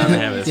 I don't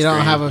have a screen. You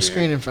don't have a here.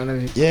 screen in front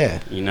of you. Yeah.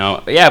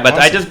 But awesome.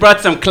 I just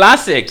brought some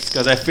classics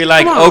because I feel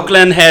like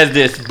Oakland has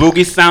this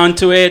boogie sound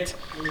to it,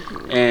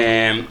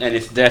 and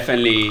it's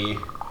definitely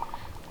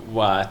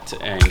what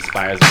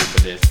inspires me for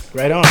this.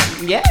 Right on.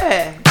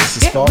 Yeah. This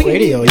is Fault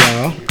Radio,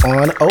 y'all,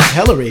 on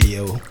Oakhella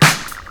Radio.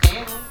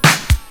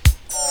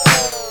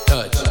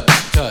 Touch, touch,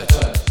 touch,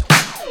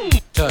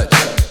 touch,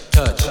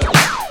 touch,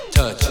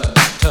 touch,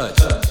 touch,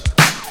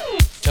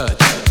 touch,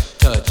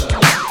 touch.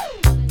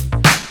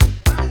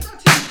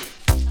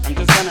 I'm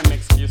just gonna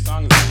mix a few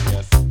songs, I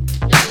guess.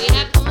 We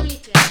have only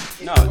two.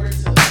 No.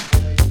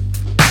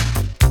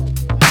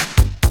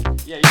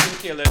 Yeah, you can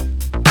kill it.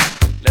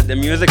 Let the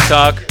music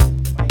talk.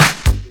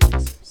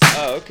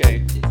 Oh,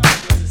 okay.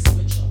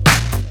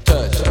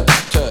 Touch, touch,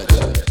 touch,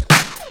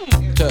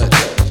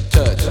 touch,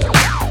 touch, touch, touch,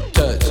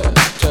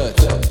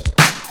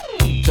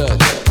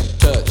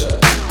 touch,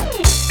 touch.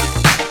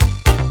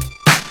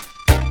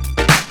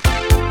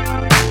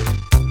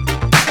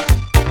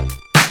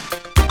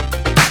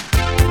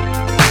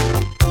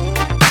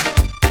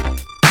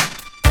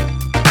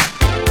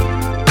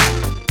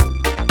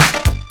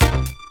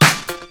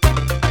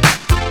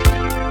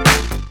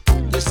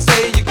 You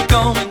say you're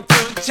going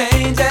through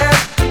changes.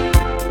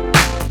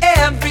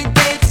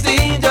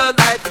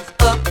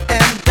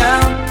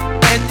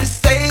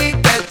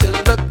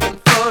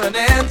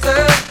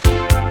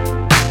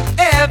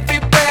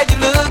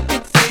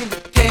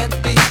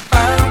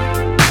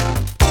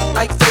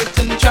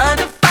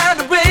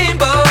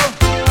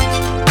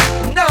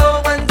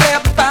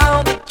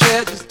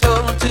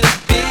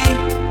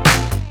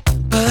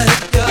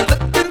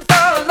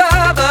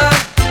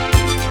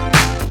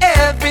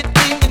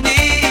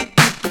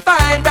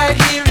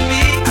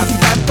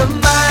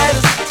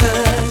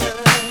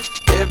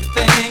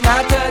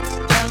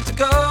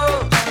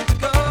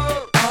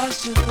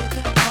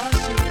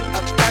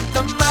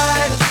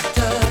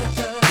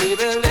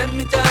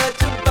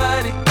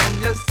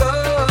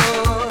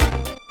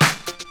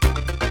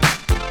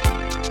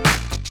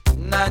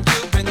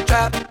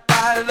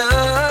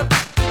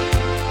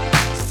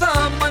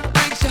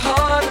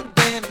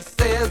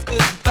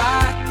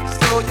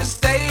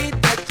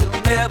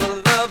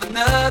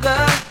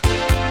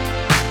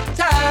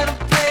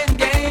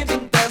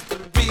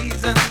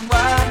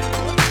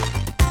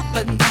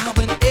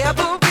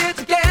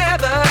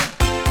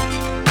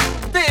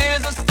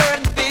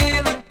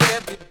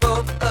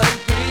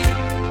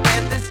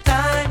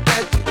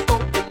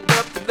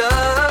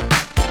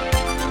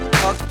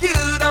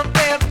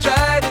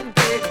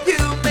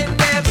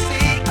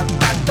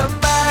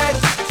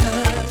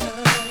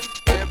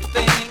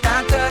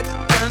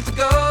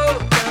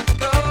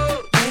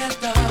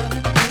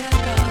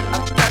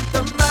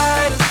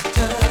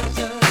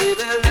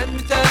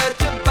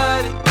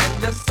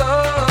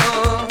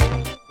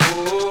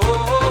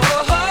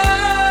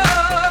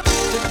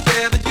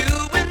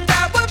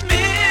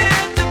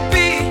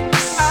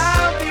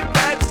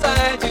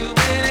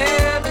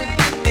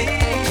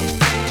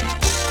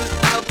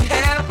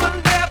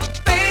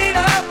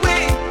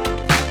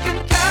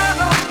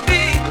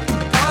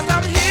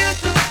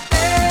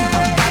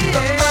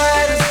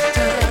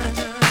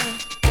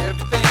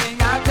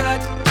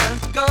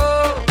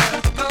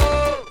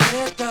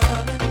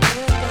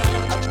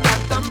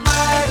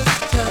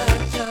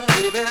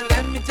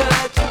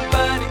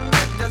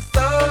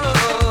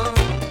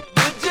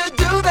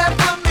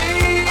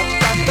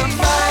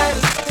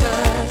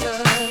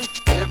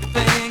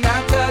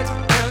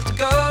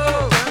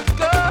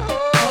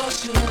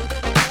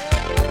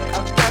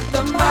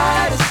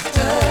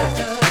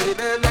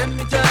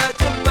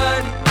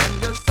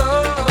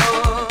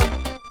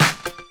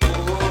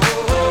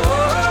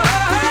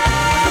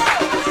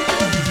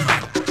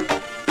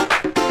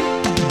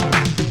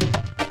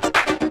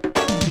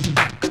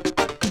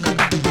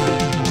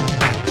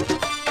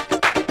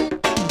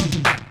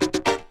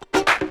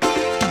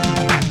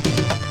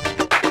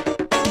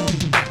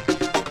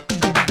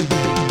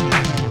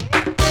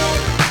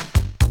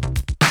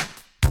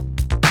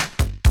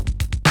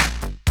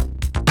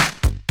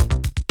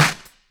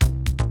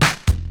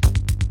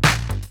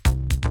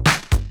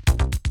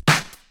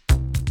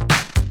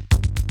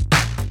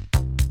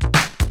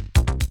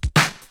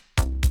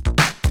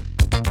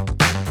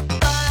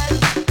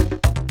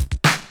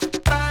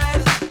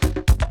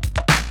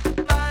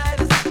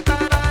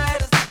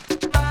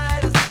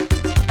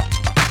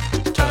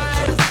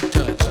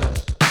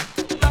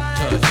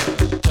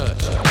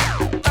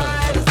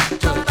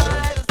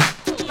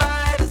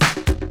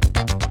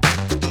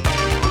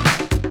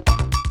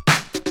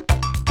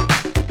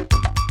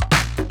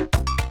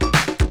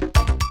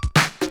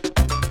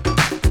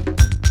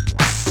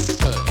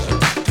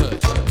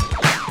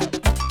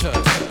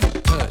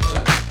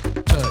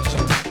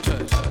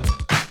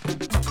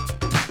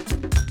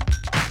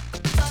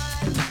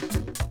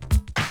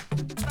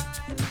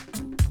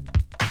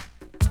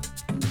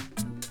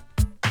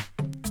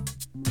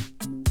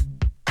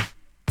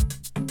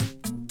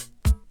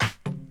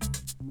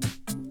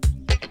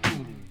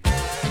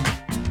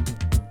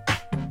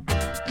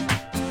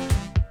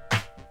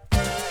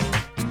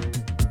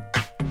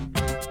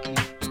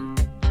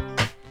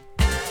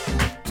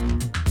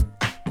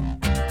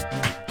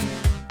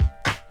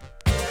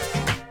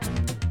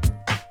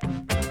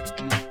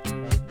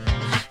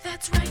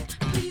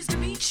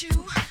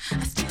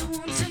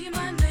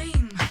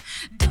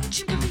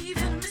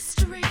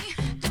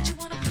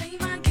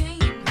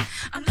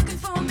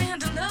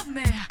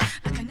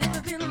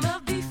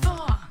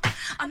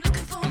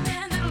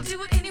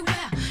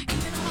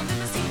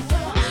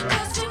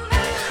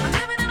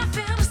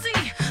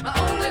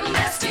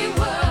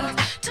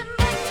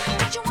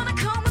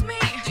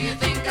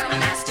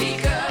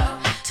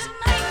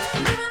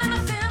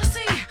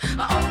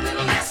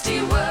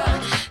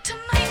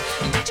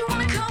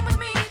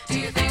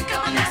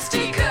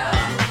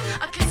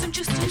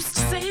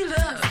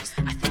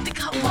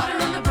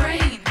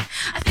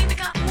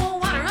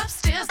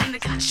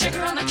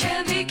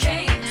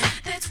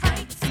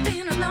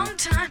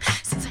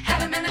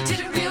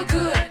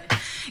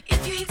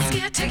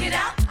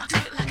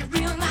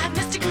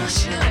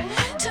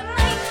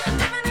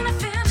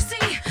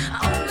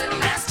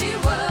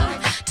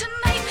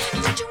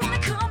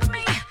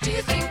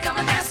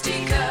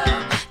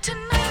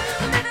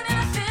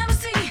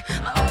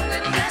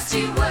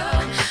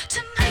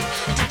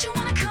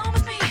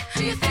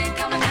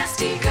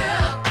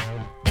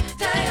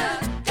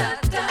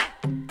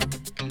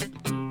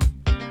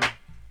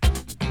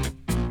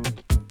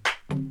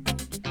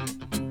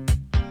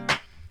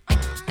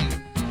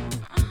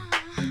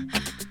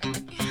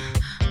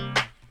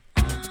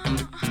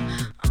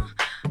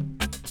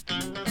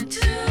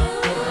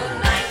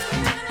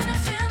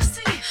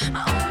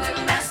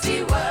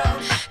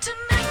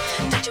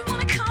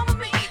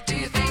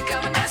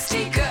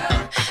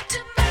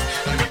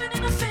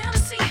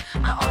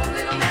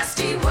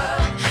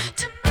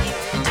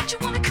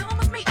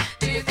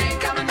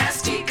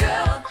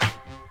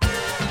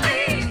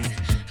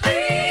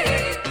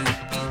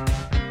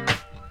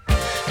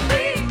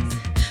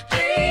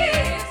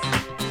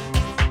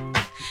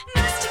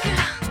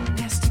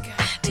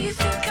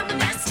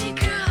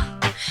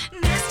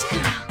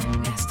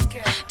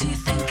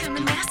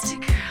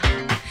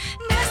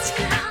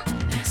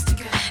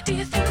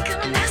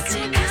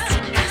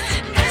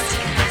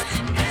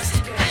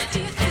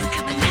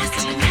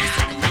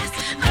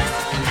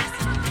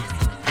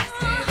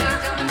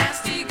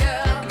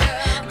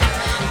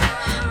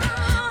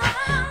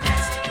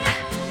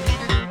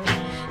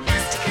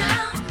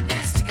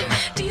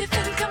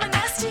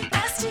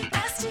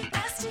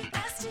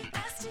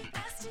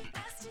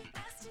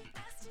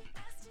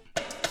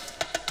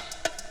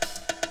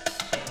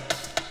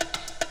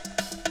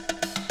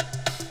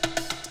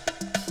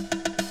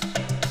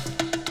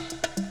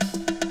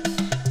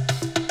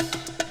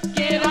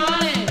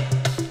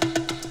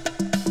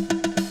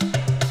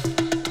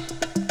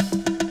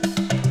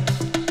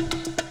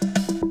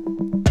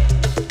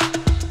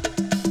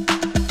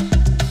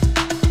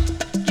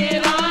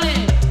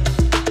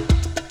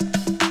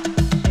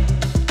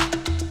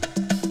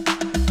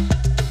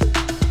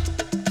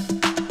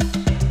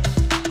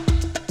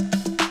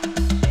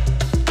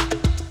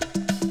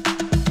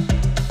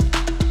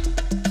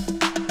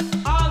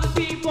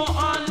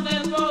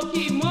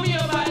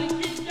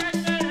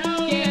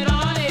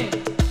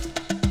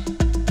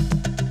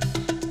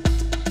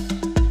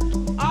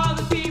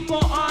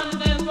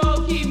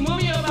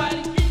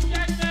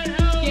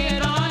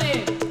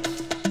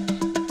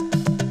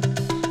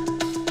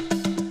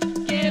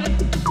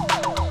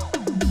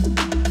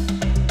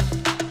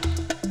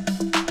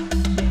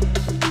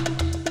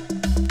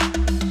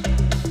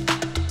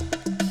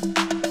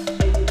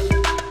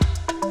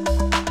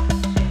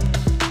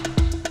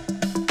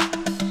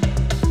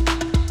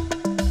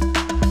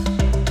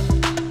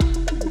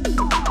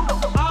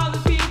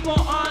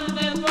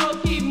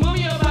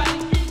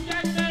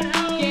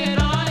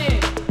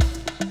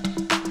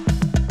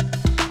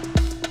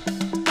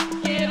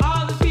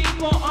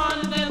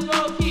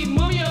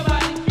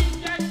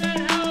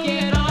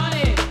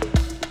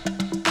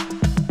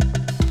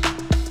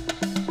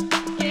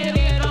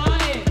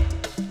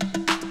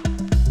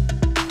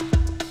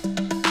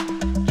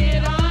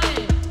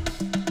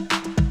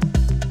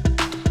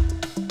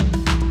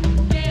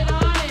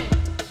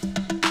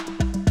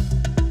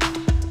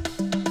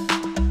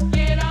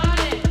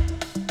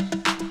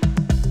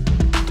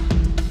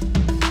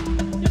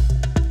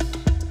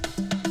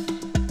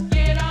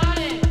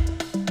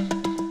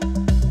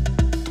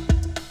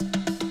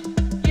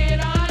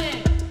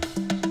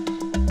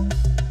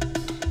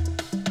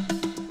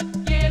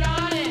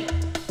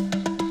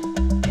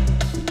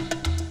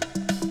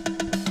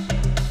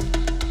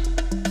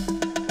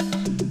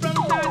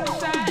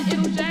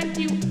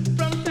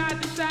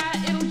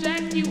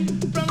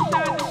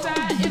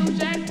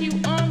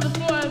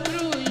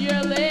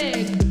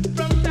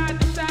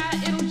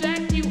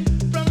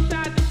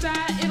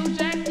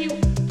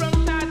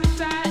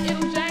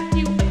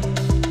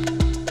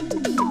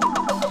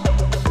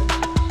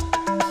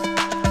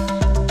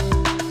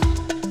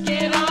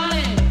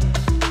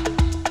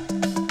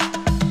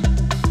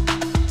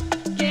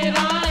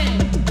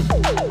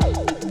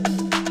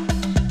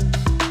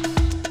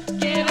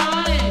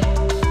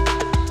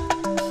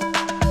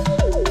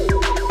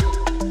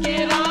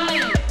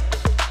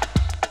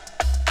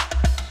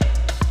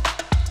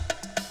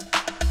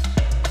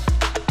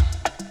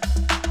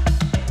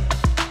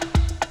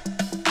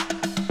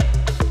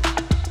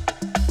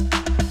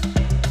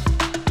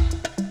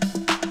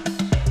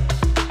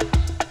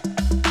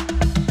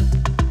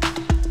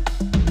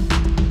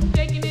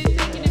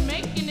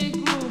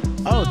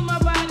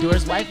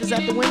 his wife is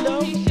at the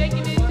window.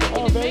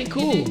 Oh, very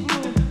cool.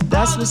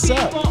 That's what's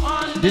up.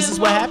 This is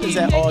what happens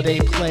at All Day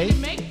Play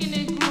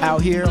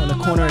out here on the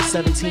corner of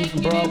 17th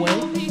and Broadway.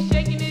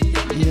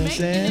 You know what I'm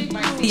saying?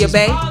 See your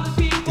bae?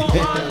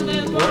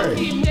 Word.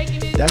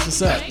 That's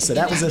what's up. So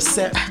that was a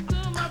set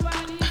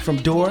from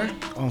Dor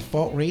on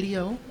Fault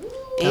Radio.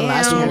 The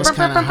last one was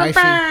kind of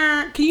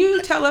hyphy. Can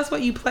you tell us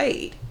what you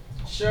played?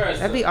 Sure.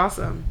 That'd be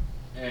awesome.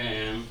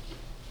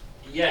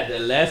 Yeah, the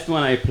last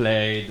one I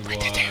played was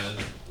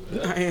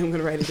I am going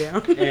to write it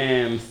down.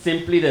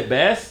 Simply the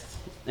Best,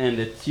 and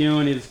the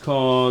tune is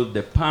called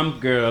The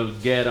Pump Girl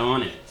Get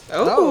On It.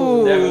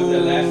 Oh, that was the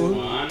last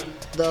one.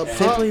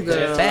 Simply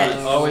the Best.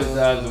 Always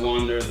does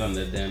wonders on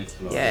the dance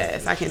floor.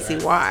 Yes, I can see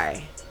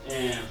why.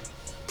 And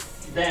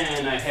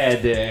then I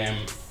had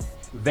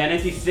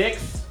Vanity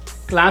 6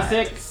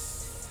 Classic,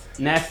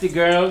 Nasty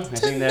Girl. I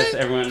think that's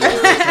everyone knows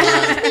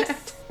this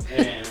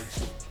one.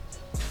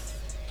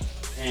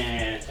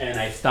 And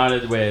I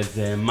started with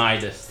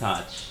Midas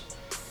Touch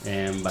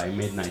by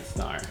Midnight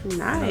Star.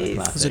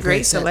 Nice. It's a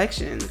great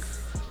selection.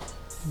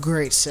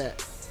 Great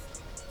set.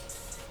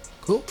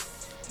 Cool.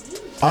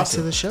 Back Awesome.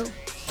 to the show.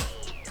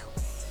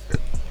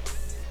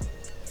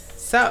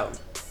 So,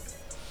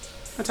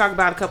 I'll talk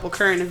about a couple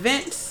current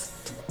events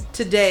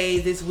today,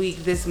 this week,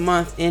 this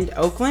month in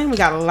Oakland. We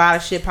got a lot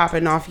of shit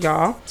popping off,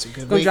 y'all. It's a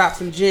good Gonna week. drop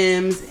some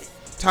gems,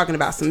 talking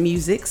about some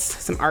musics,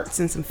 some arts,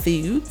 and some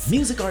foods.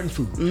 Music, art, and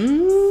food.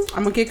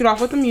 I'm gonna kick it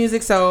off with the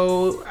music.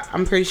 So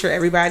I'm pretty sure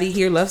everybody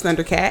here loves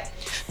Thundercat.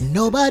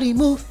 Nobody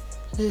move.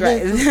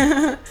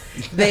 Right.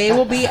 They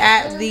will be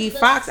at the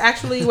Fox.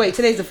 Actually, wait,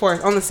 today's the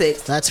 4th, on the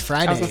 6th. That's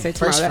Friday. I was gonna say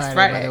tomorrow. First That's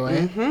Friday,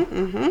 Friday. by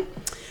the way.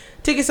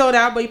 Tickets sold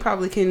out, but you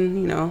probably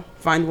can,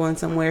 find one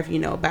somewhere if you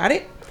know about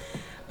it.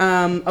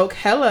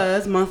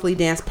 Oakhella's monthly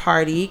dance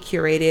party,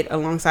 curated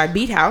alongside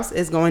Beat House,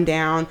 is going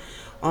down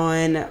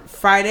on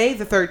Friday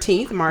the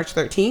 13th, March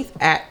 13th,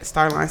 at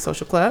Starline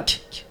Social Club.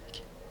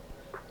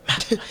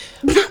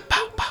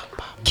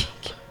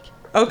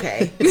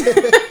 Okay.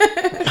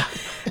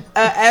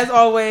 As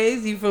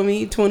always, you feel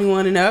me,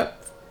 21 and up.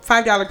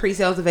 $5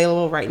 pre-sales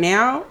available right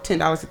now.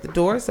 $10 at the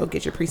door, so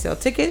get your pre-sale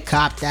ticket.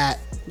 Cop that.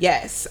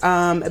 Yes.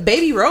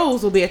 Baby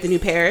Rose will be at the New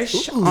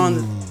Parish on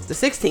the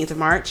 16th of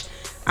March.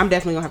 I'm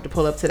definitely going to have to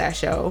pull up to that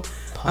show.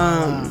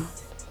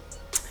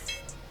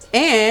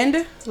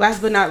 And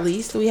last but not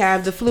least, we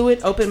have the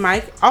Fluid Open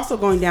Mic also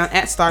going down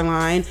at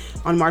Starline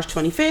on March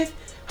 25th,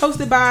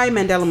 hosted by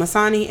Mandela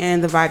Masani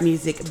and the Vibe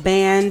Music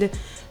Band.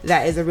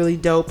 That is a really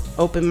dope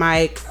open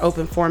mic,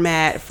 open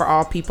format for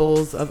all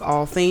peoples of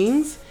all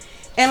things.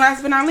 And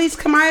last but not least,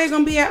 Kamaya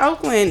gonna be at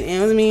Oakland.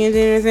 It was me and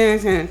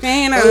that's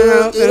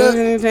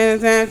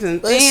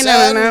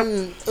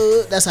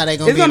how they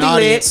gonna be an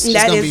audience.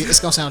 It's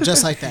gonna sound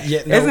just like that.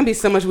 Yeah, There's gonna be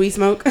so much weed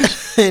smoke.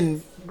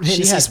 And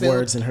she has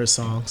words in her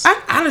songs.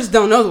 I just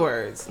don't know the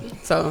words.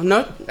 So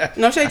no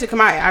shade to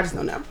Kamaya. I just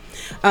don't know.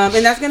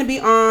 And that's going to be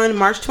on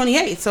March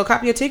 28th. So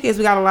cop your tickets.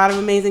 We got a lot of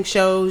amazing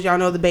shows. Y'all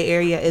know the Bay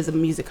Area is a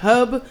music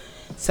hub.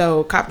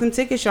 So cop them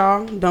tickets,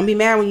 y'all. Don't be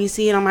mad when you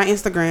see it on my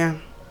Instagram.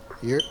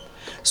 Yep.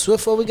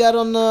 Swift, what we got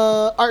on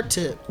the art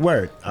tip?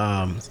 Word.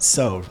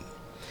 So,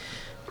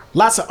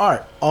 lots of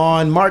art.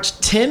 On March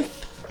 10th,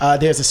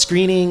 there's a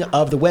screening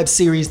of the web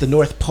series The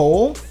North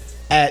Pole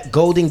at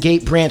Golden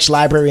Gate Branch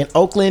Library in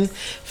Oakland,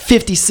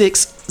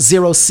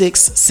 5606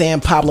 San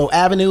Pablo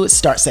Avenue. It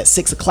starts at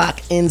 6 o'clock,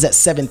 ends at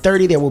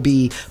 7:30. There will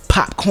be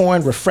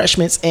popcorn,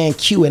 refreshments, and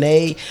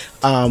Q&A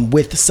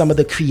with some of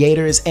the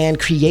creators and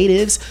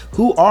creatives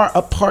who are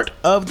a part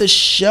of the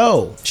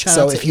show.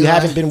 So if you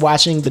haven't been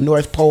watching The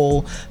North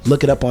Pole,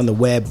 look it up on the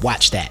web,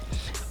 watch that.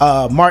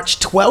 March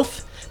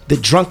 12th, the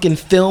Drunken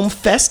Film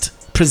Fest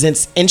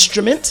presents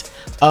Instrument,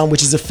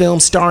 which is a film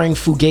starring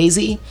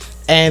Fugazi.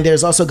 And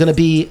there's also going to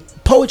be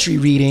poetry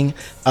reading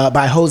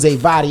by Jose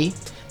Vadi.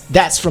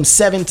 That's from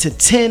 7 to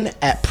 10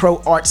 at Pro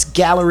Arts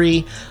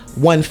Gallery,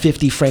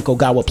 150 Franco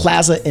Gawa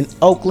Plaza in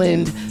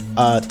Oakland.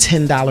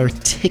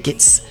 $10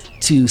 tickets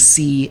to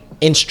see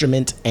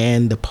Instrument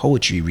and the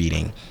poetry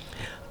reading.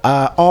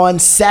 On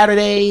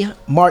Saturday,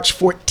 March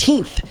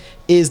 14th,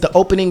 is the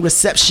opening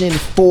reception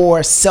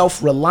for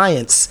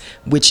Self-Reliance,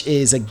 which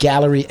is a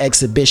gallery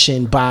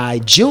exhibition by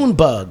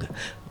Junebug.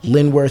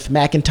 Linworth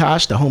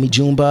McIntosh, the homie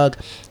Junebug.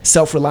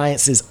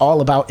 Self-Reliance is all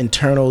about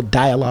internal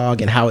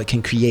dialogue and how it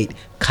can create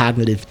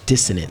cognitive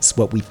dissonance.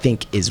 What we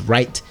think is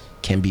right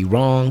can be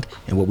wrong,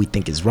 and what we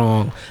think is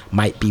wrong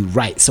might be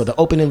right. So the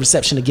opening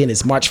reception again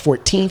is March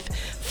 14th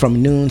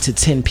from noon to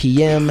 10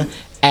 p.m.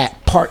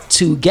 at Part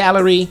 2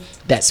 Gallery.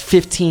 That's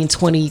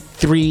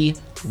 1523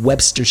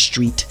 Webster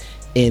Street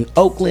in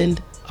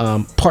Oakland.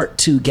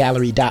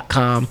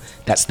 Part2gallery.com.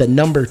 That's the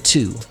number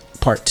 2,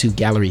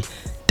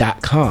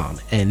 part2gallery.com.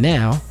 And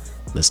now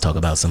let's talk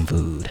about some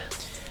food.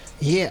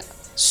 Yeah.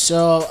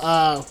 So,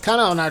 kind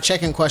of on our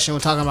check-in question,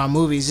 we're talking about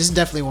movies. This is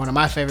definitely one of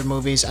my favorite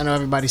movies. I know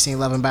everybody's seen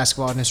Love and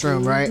Basketball in this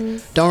room,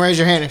 right? Don't raise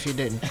your hand if you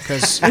didn't,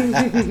 because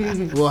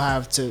we'll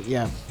have to,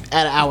 yeah.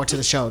 add an hour to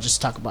the show just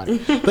to talk about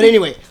it. But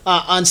anyway,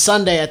 on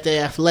Sunday at the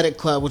Athletic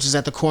Club, which is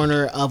at the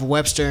corner of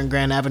Webster and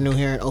Grand Avenue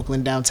here in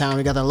Oakland downtown,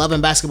 we got the Love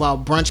and Basketball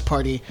brunch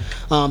party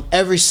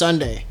every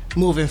Sunday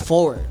moving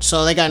forward.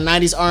 So they got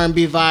 90s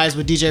R&B vibes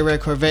with DJ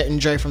Red Corvette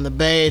and Dre from the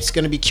Bay. It's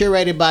going to be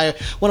curated by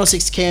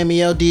 106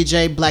 KMEL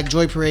DJ, Black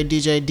Joy Parade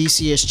DJ,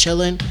 DC is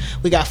chillin'.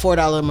 We got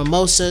 $4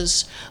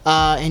 mimosas.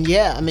 And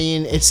yeah, I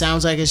mean, it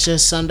sounds like it's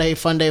just Sunday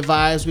fun day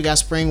vibes. We got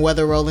spring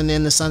weather rolling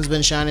in. The sun's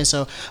been shining.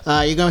 So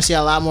you're going to see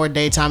a lot more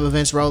daytime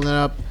events rolling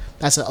up.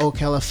 That's an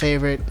Oakhella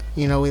favorite.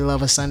 You know, we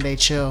love a Sunday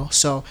chill.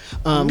 So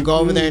go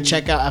over there and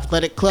check out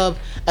Athletic Club.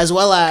 As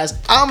well as,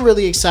 I'm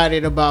really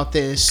excited about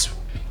this.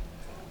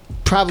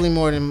 Probably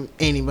more than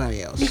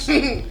anybody else.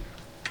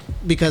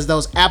 Because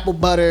those apple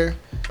butter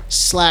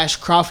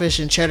 / crawfish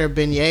and cheddar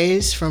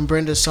beignets from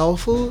Brenda's Soul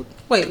Food.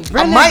 Wait,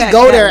 I might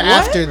go there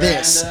after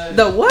this.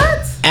 The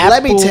what?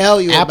 Let me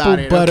tell you about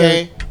it,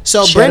 okay?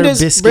 So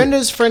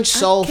Brenda's French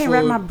Soul Food. I can't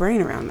wrap my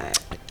brain around that.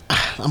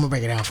 I'm gonna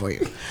break it down for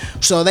you.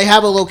 So they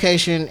have a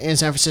location in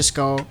San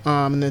Francisco,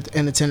 in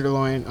the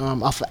Tenderloin,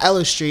 off of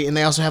Ellis Street, and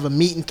they also have a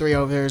meat and 3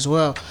 over there as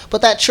well.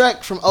 But that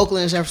trek from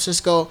Oakland to San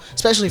Francisco,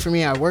 especially for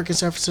me, I work in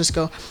San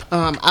Francisco.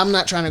 I'm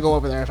not trying to go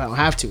over there if I don't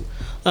have to.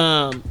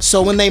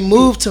 So when they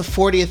moved to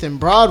 40th and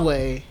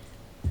Broadway,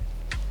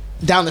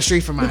 down the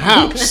street from my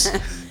house.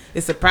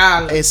 It's a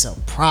problem. It's a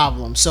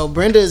problem. So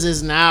Brenda's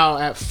is now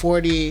at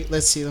 40.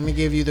 Let's see. Let me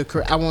give you the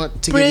correct. I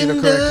want to give you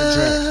the correct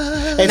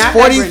address. It's not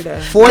 40.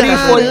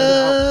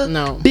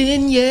 No.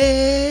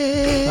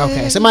 Beignet.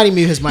 Okay. Somebody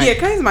mute his mic. Yeah,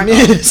 cut his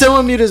mic.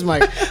 Someone mute his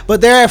mic.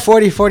 But they're at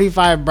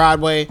 4045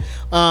 Broadway.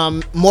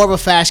 More of a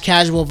fast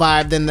casual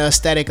vibe than the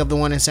aesthetic of the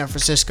one in San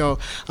Francisco.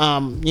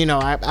 You know,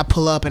 I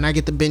pull up and I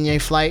get the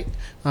beignet flight.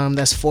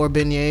 That's 4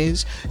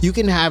 beignets. You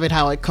can have it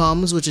how it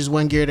comes, which is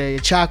 1 Gouda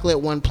chocolate,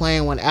 1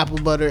 plain, 1 apple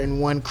butter, and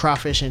 1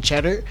 crawfish and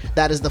cheddar.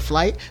 That is the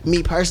flight.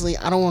 Me personally,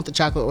 I don't want the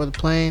chocolate or the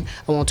plain.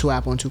 I want 2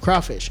 apple and 2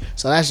 crawfish.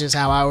 So that's just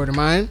how I order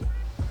mine.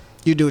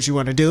 You do what you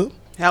want to do.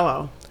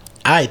 Hello.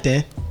 All right,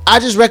 then. I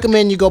just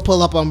recommend you go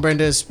pull up on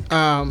Brenda's.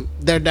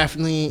 They're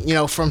definitely, you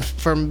know,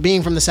 from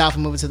being from the South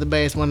and moving to the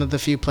Bay, it's one of the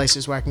few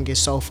places where I can get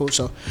soul food.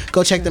 So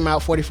go check them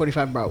out,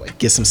 4045 Broadway.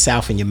 Get some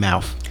South in your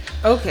mouth.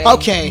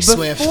 Okay,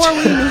 Swift. Before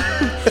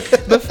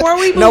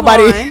we move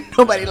on.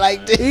 Nobody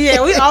liked it.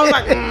 Yeah, we all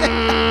like.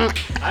 I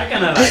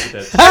kind of liked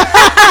it.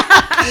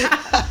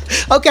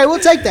 Okay, we'll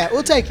take that.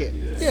 We'll take it.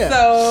 Yeah.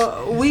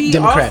 So we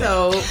Democratic.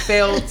 also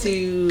failed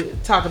to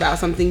talk about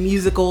something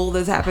musical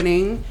that's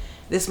happening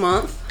this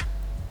month.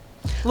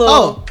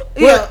 Little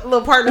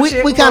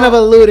partnership. We kind of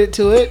alluded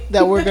to it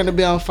that we're going to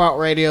be on Fault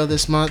Radio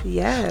this month.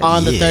 Yes.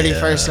 On the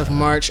 31st of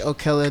March,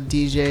 Oakhella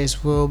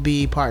DJs will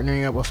be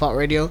partnering up with Fault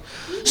Radio.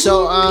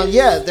 So,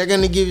 they're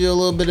going to give you a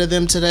little bit of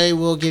them today.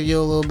 We'll give you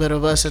a little bit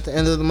of us at the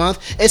end of the month.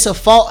 It's a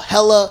Fault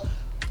Hella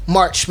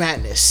March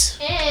Madness.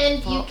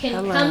 And you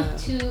can come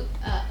to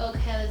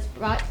Oakhella's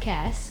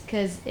broadcast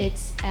because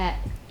it's at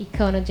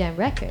Econo Jam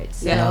Records.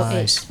 So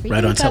it's free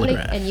right on public,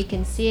 Telegraph. and you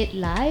can see it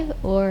live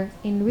or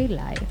in real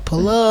life.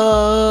 Pull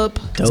up.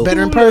 Dope. It's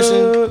better in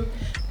person.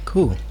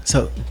 Cool.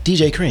 So,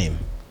 DJ Cream,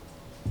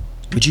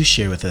 would you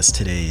share with us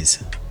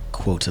today's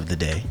quote of the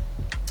day?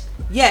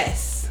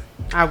 Yes,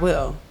 I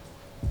will.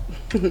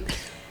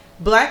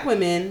 Black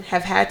women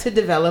have had to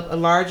develop a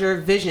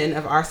larger vision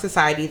of our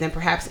society than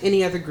perhaps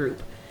any other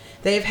group.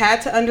 They've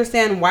had to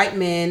understand white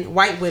men,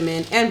 white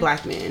women, and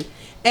black men,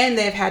 and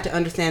they've had to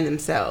understand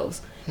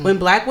themselves. When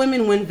black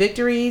women win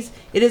victories,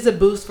 it is a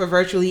boost for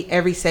virtually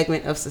every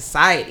segment of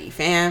society,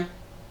 fam.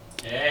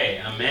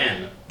 Hey,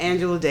 amen.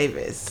 Angela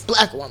Davis.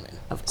 Black woman.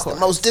 Of It's course. the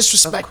most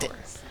disrespected. Of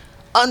course.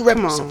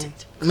 Unrepresented.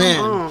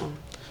 Man. Come on.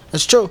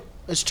 It's true.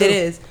 It's true. It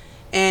is.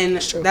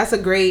 And true. that's a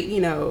great,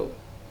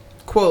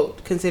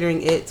 quote,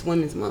 considering it's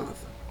Women's Month.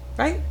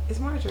 Right? It's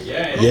March.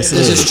 Yeah, Yes,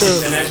 This is true.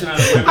 International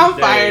Women's I'm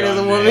Day fired as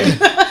a on woman.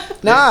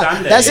 Nah,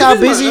 Sunday. that's how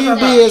This is busy you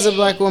Month. be as a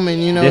black woman.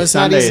 You know, This it's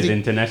not Sunday easy is to...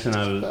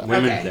 International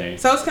Women's Day.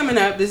 So it's coming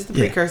up. This is the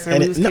precursor. And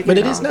We it, was no, kicking but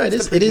it off. is no, it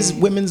It's is the it is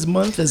pregame. Women's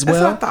Month as That's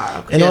well. what I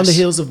thought. Okay. And on the Yes.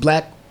 heels of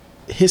Black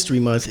History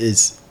Month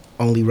is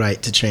only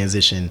right to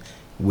transition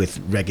with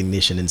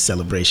recognition and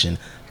celebration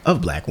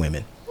of black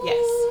women.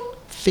 Yes.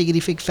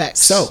 Figgity fig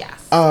facts. So, Yes.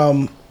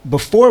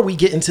 before we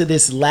get into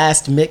this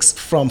last mix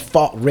from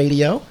Fault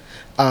Radio,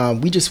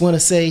 we just want to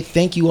say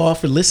thank you all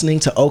for listening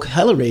to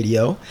Oakhella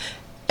Radio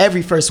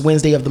every first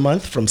Wednesday of the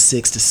month from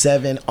 6 to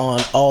 7 on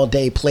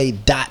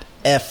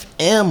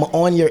alldayplay.fm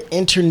on your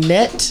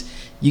internet.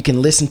 You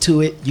can listen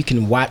to it. You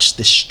can watch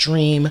the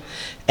stream.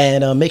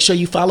 And make sure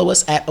you follow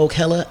us at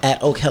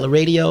Oakhella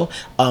Radio.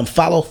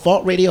 Follow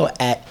Fault Radio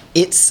at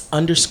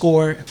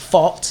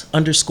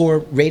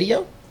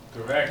its_fault_radio.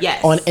 Correct.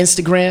 Yes. On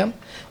Instagram.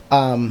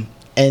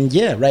 And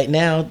yeah, right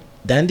now,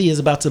 Dundee is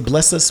about to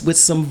bless us with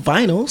some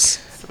vinyls.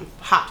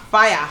 Hot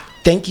fire.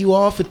 Thank you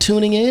all for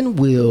tuning in.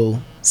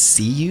 We'll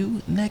see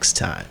you next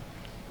time.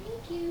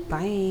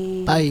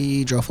 Bye.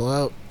 Bye, Druffle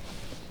out.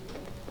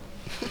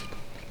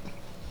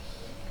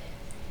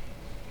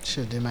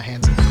 Should have did my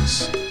hands in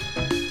this.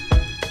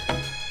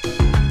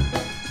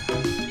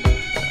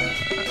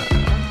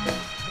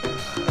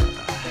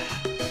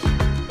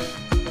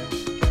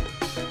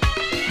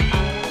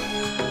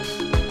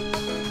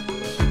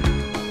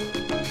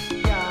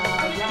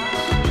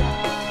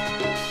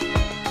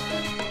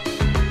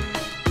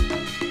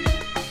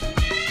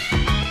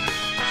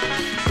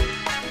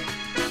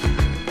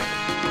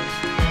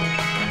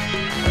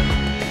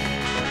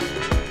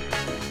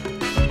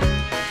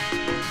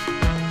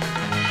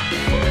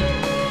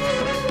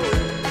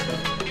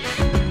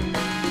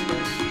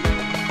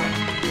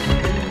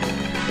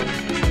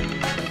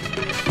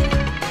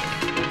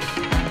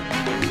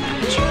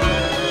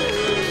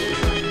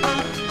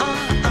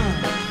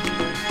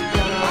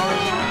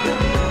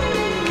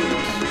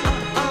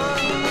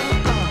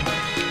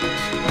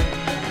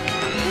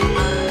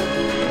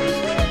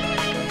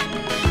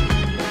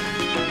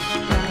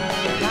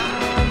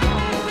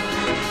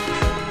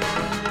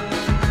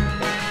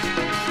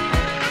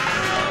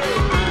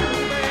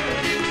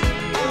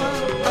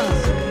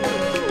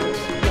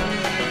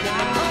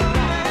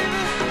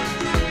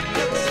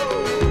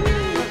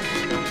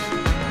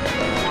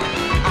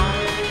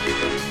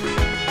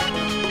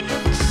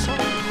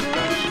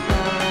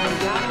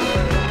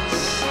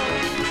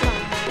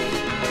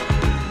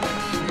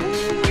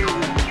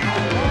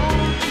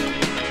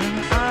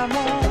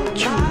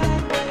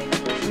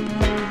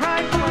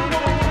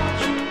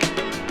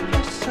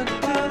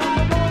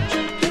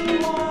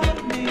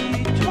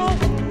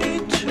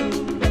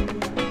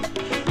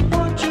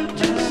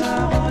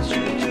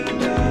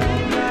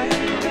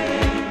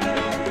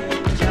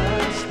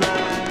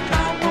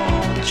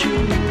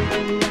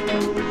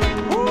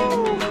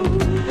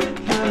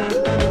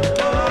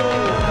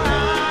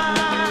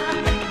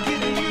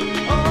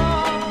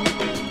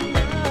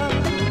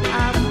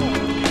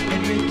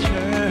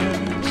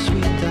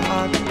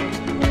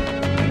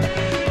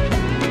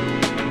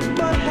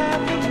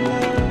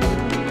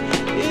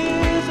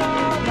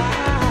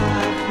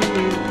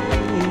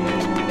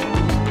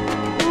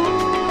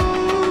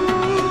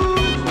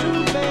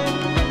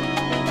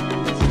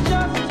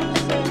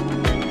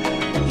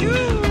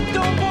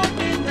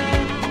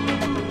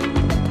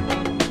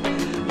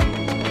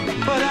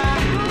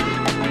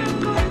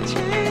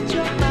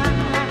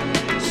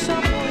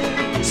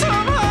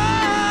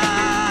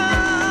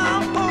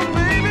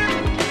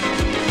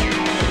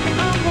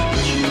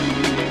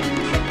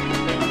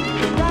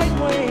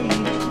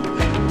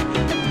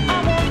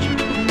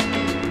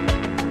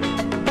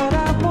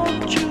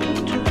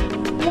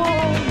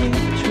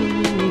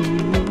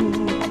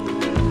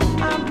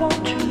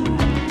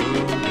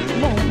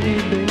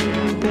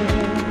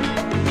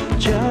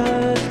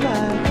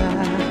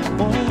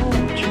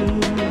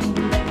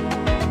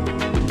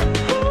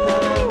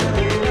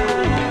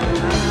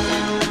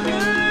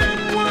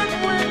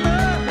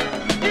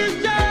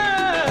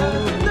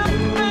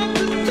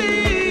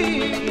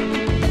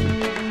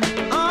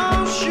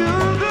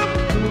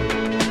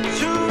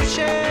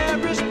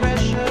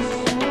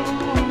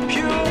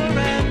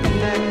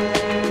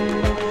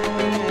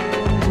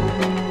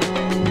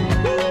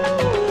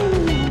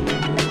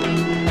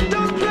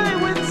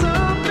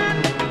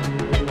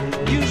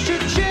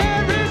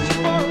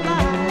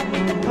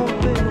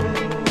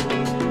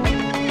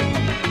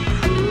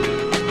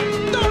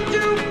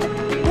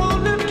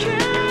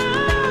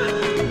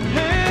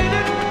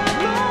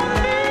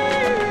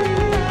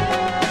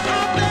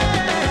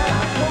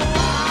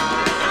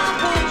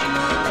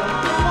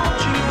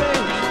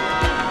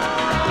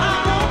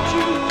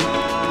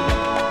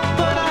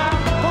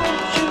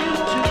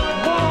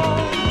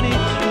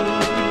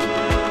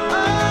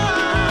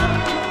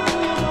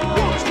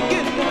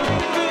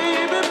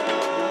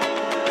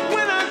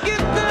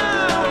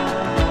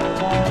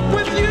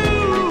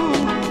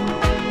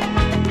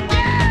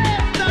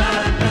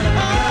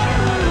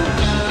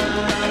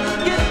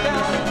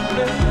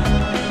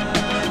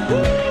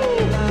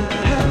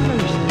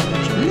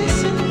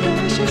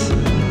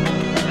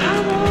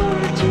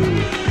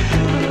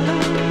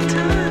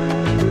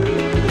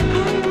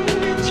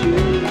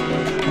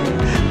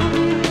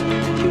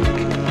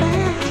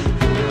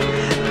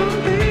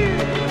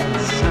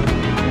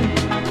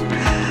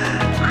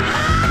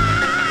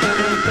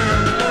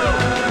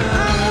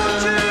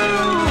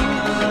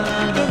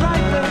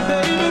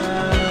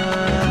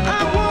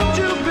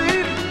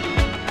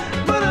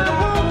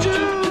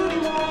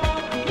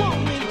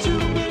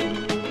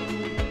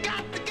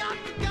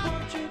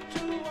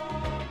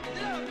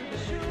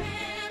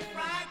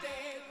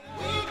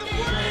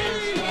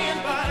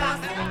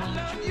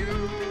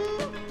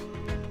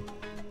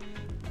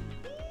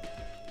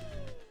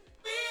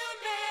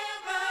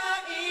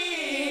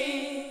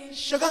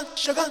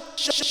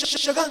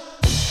 sugar.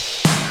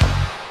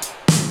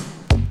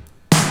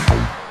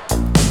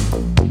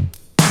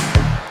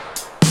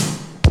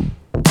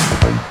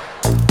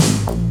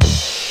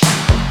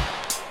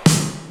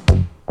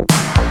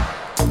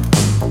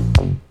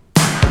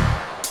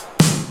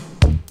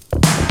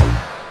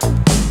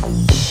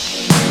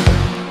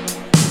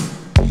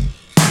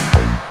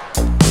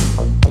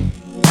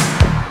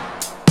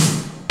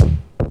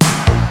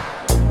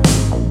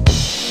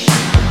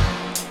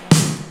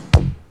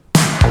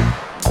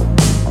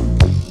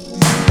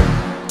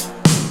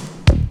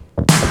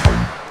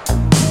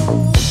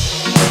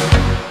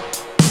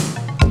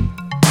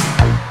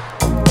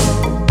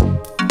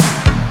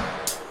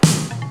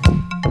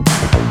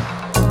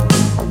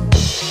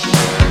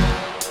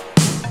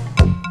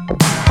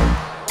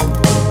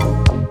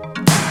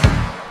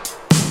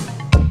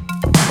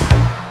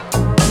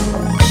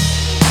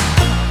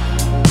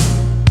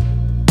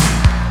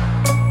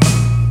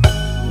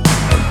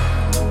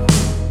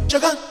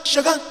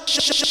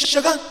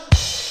 Sugar.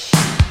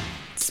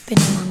 It's been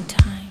a long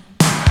time.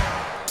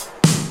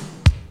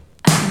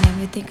 I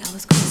never think I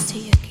was gonna see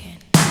you again.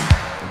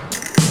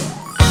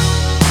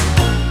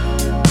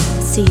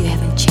 See, you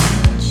haven't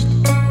changed.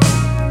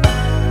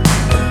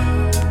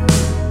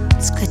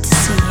 It's good to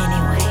see you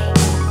anyway.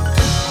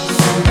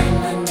 Sunday,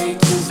 Monday,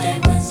 Tuesday,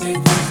 Wednesday,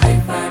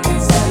 Thursday, Friday,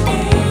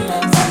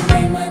 Saturday.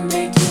 Sunday,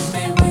 Monday,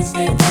 Tuesday,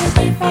 Wednesday,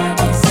 Thursday,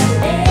 Friday,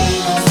 Saturday.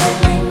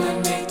 Sunday,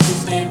 Monday,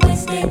 Tuesday,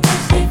 Wednesday,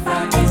 Thursday,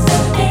 Friday,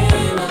 Saturday.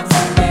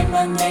 Sunday,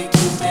 Monday,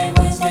 Tuesday,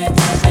 Wednesday,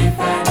 Thursday,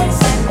 Friday,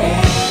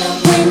 Saturday.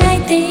 When I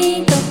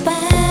think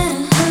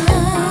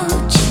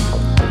about you,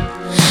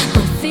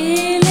 my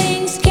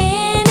feelings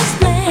can't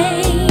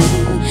explain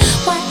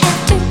why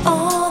after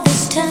all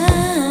this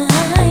time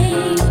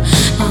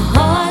my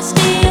heart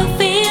still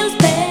feels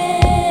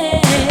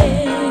pain.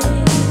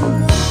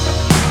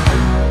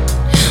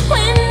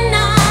 When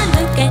I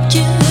look at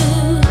you,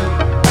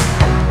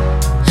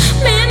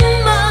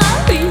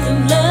 memories of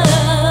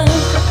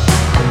love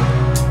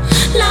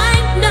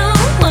like no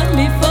one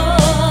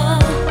before.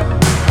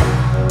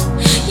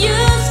 You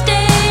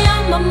stay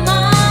on my mind.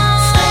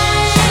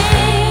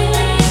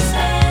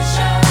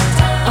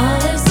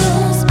 Always so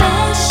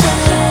special,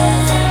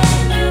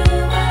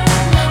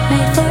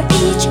 made for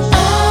each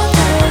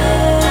other.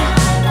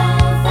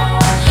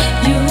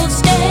 You will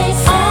stay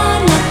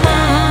on my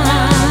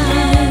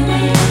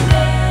mind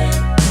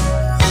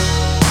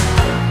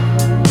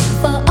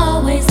for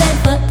always and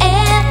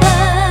forever.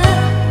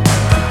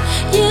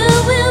 You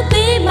will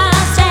be my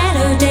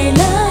Saturday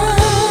love.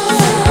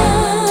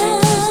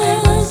 Tuesday,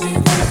 Wednesday,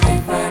 Thursday,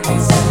 Friday,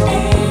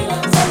 Sunday.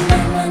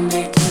 Sunday,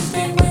 Monday,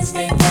 Tuesday,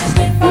 Wednesday,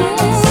 Thursday,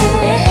 Friday,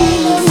 Sunday.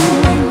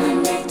 Sunday,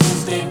 Monday,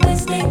 Tuesday,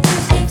 Wednesday,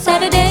 Thursday,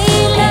 Saturday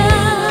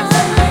love.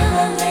 Sunday,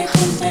 Monday,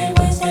 Tuesday,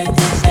 Wednesday,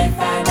 Thursday,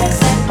 Friday,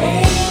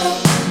 Sunday.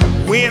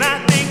 When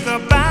I think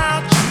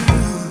about you,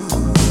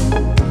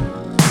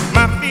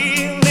 my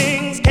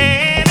feelings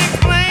can't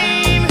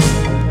explain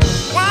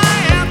why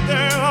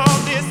after all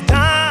this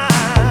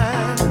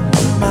time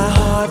my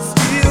heart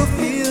still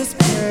feels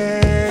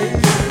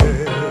pain.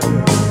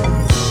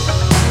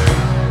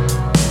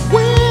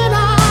 When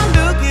I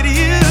look at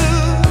you,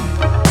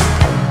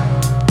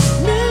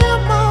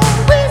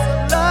 memories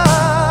of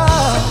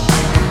love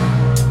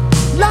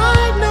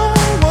like no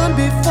one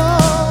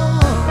before.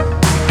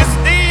 You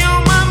stay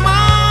on my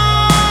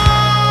mind.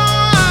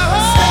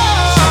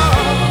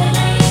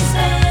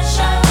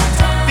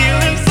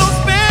 Feeling so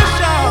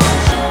special,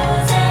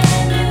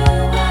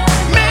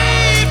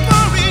 made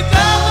for each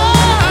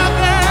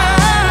other.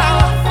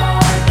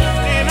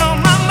 Staying on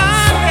my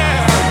mind,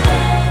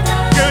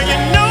 girl. You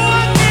know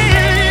I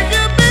can't leave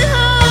you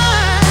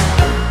behind.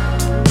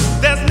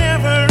 There's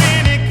never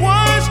any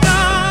question.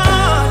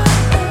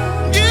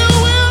 You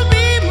will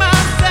be my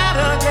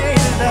Saturday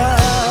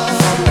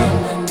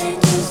love. Monday,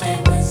 Tuesday,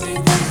 Wednesday,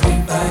 Thursday,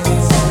 Friday,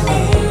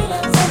 Saturday.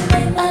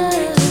 Sunday,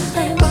 Monday,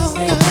 Tuesday,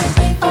 Wednesday,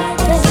 Thursday,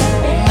 Friday,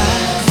 Saturday.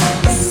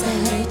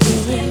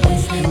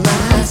 Saturday,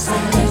 my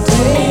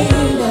Saturday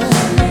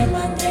love.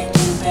 Monday,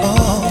 Tuesday,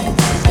 Wednesday,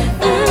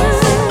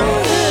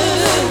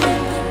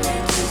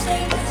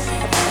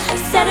 Thursday, Friday,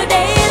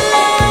 Saturday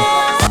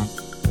love.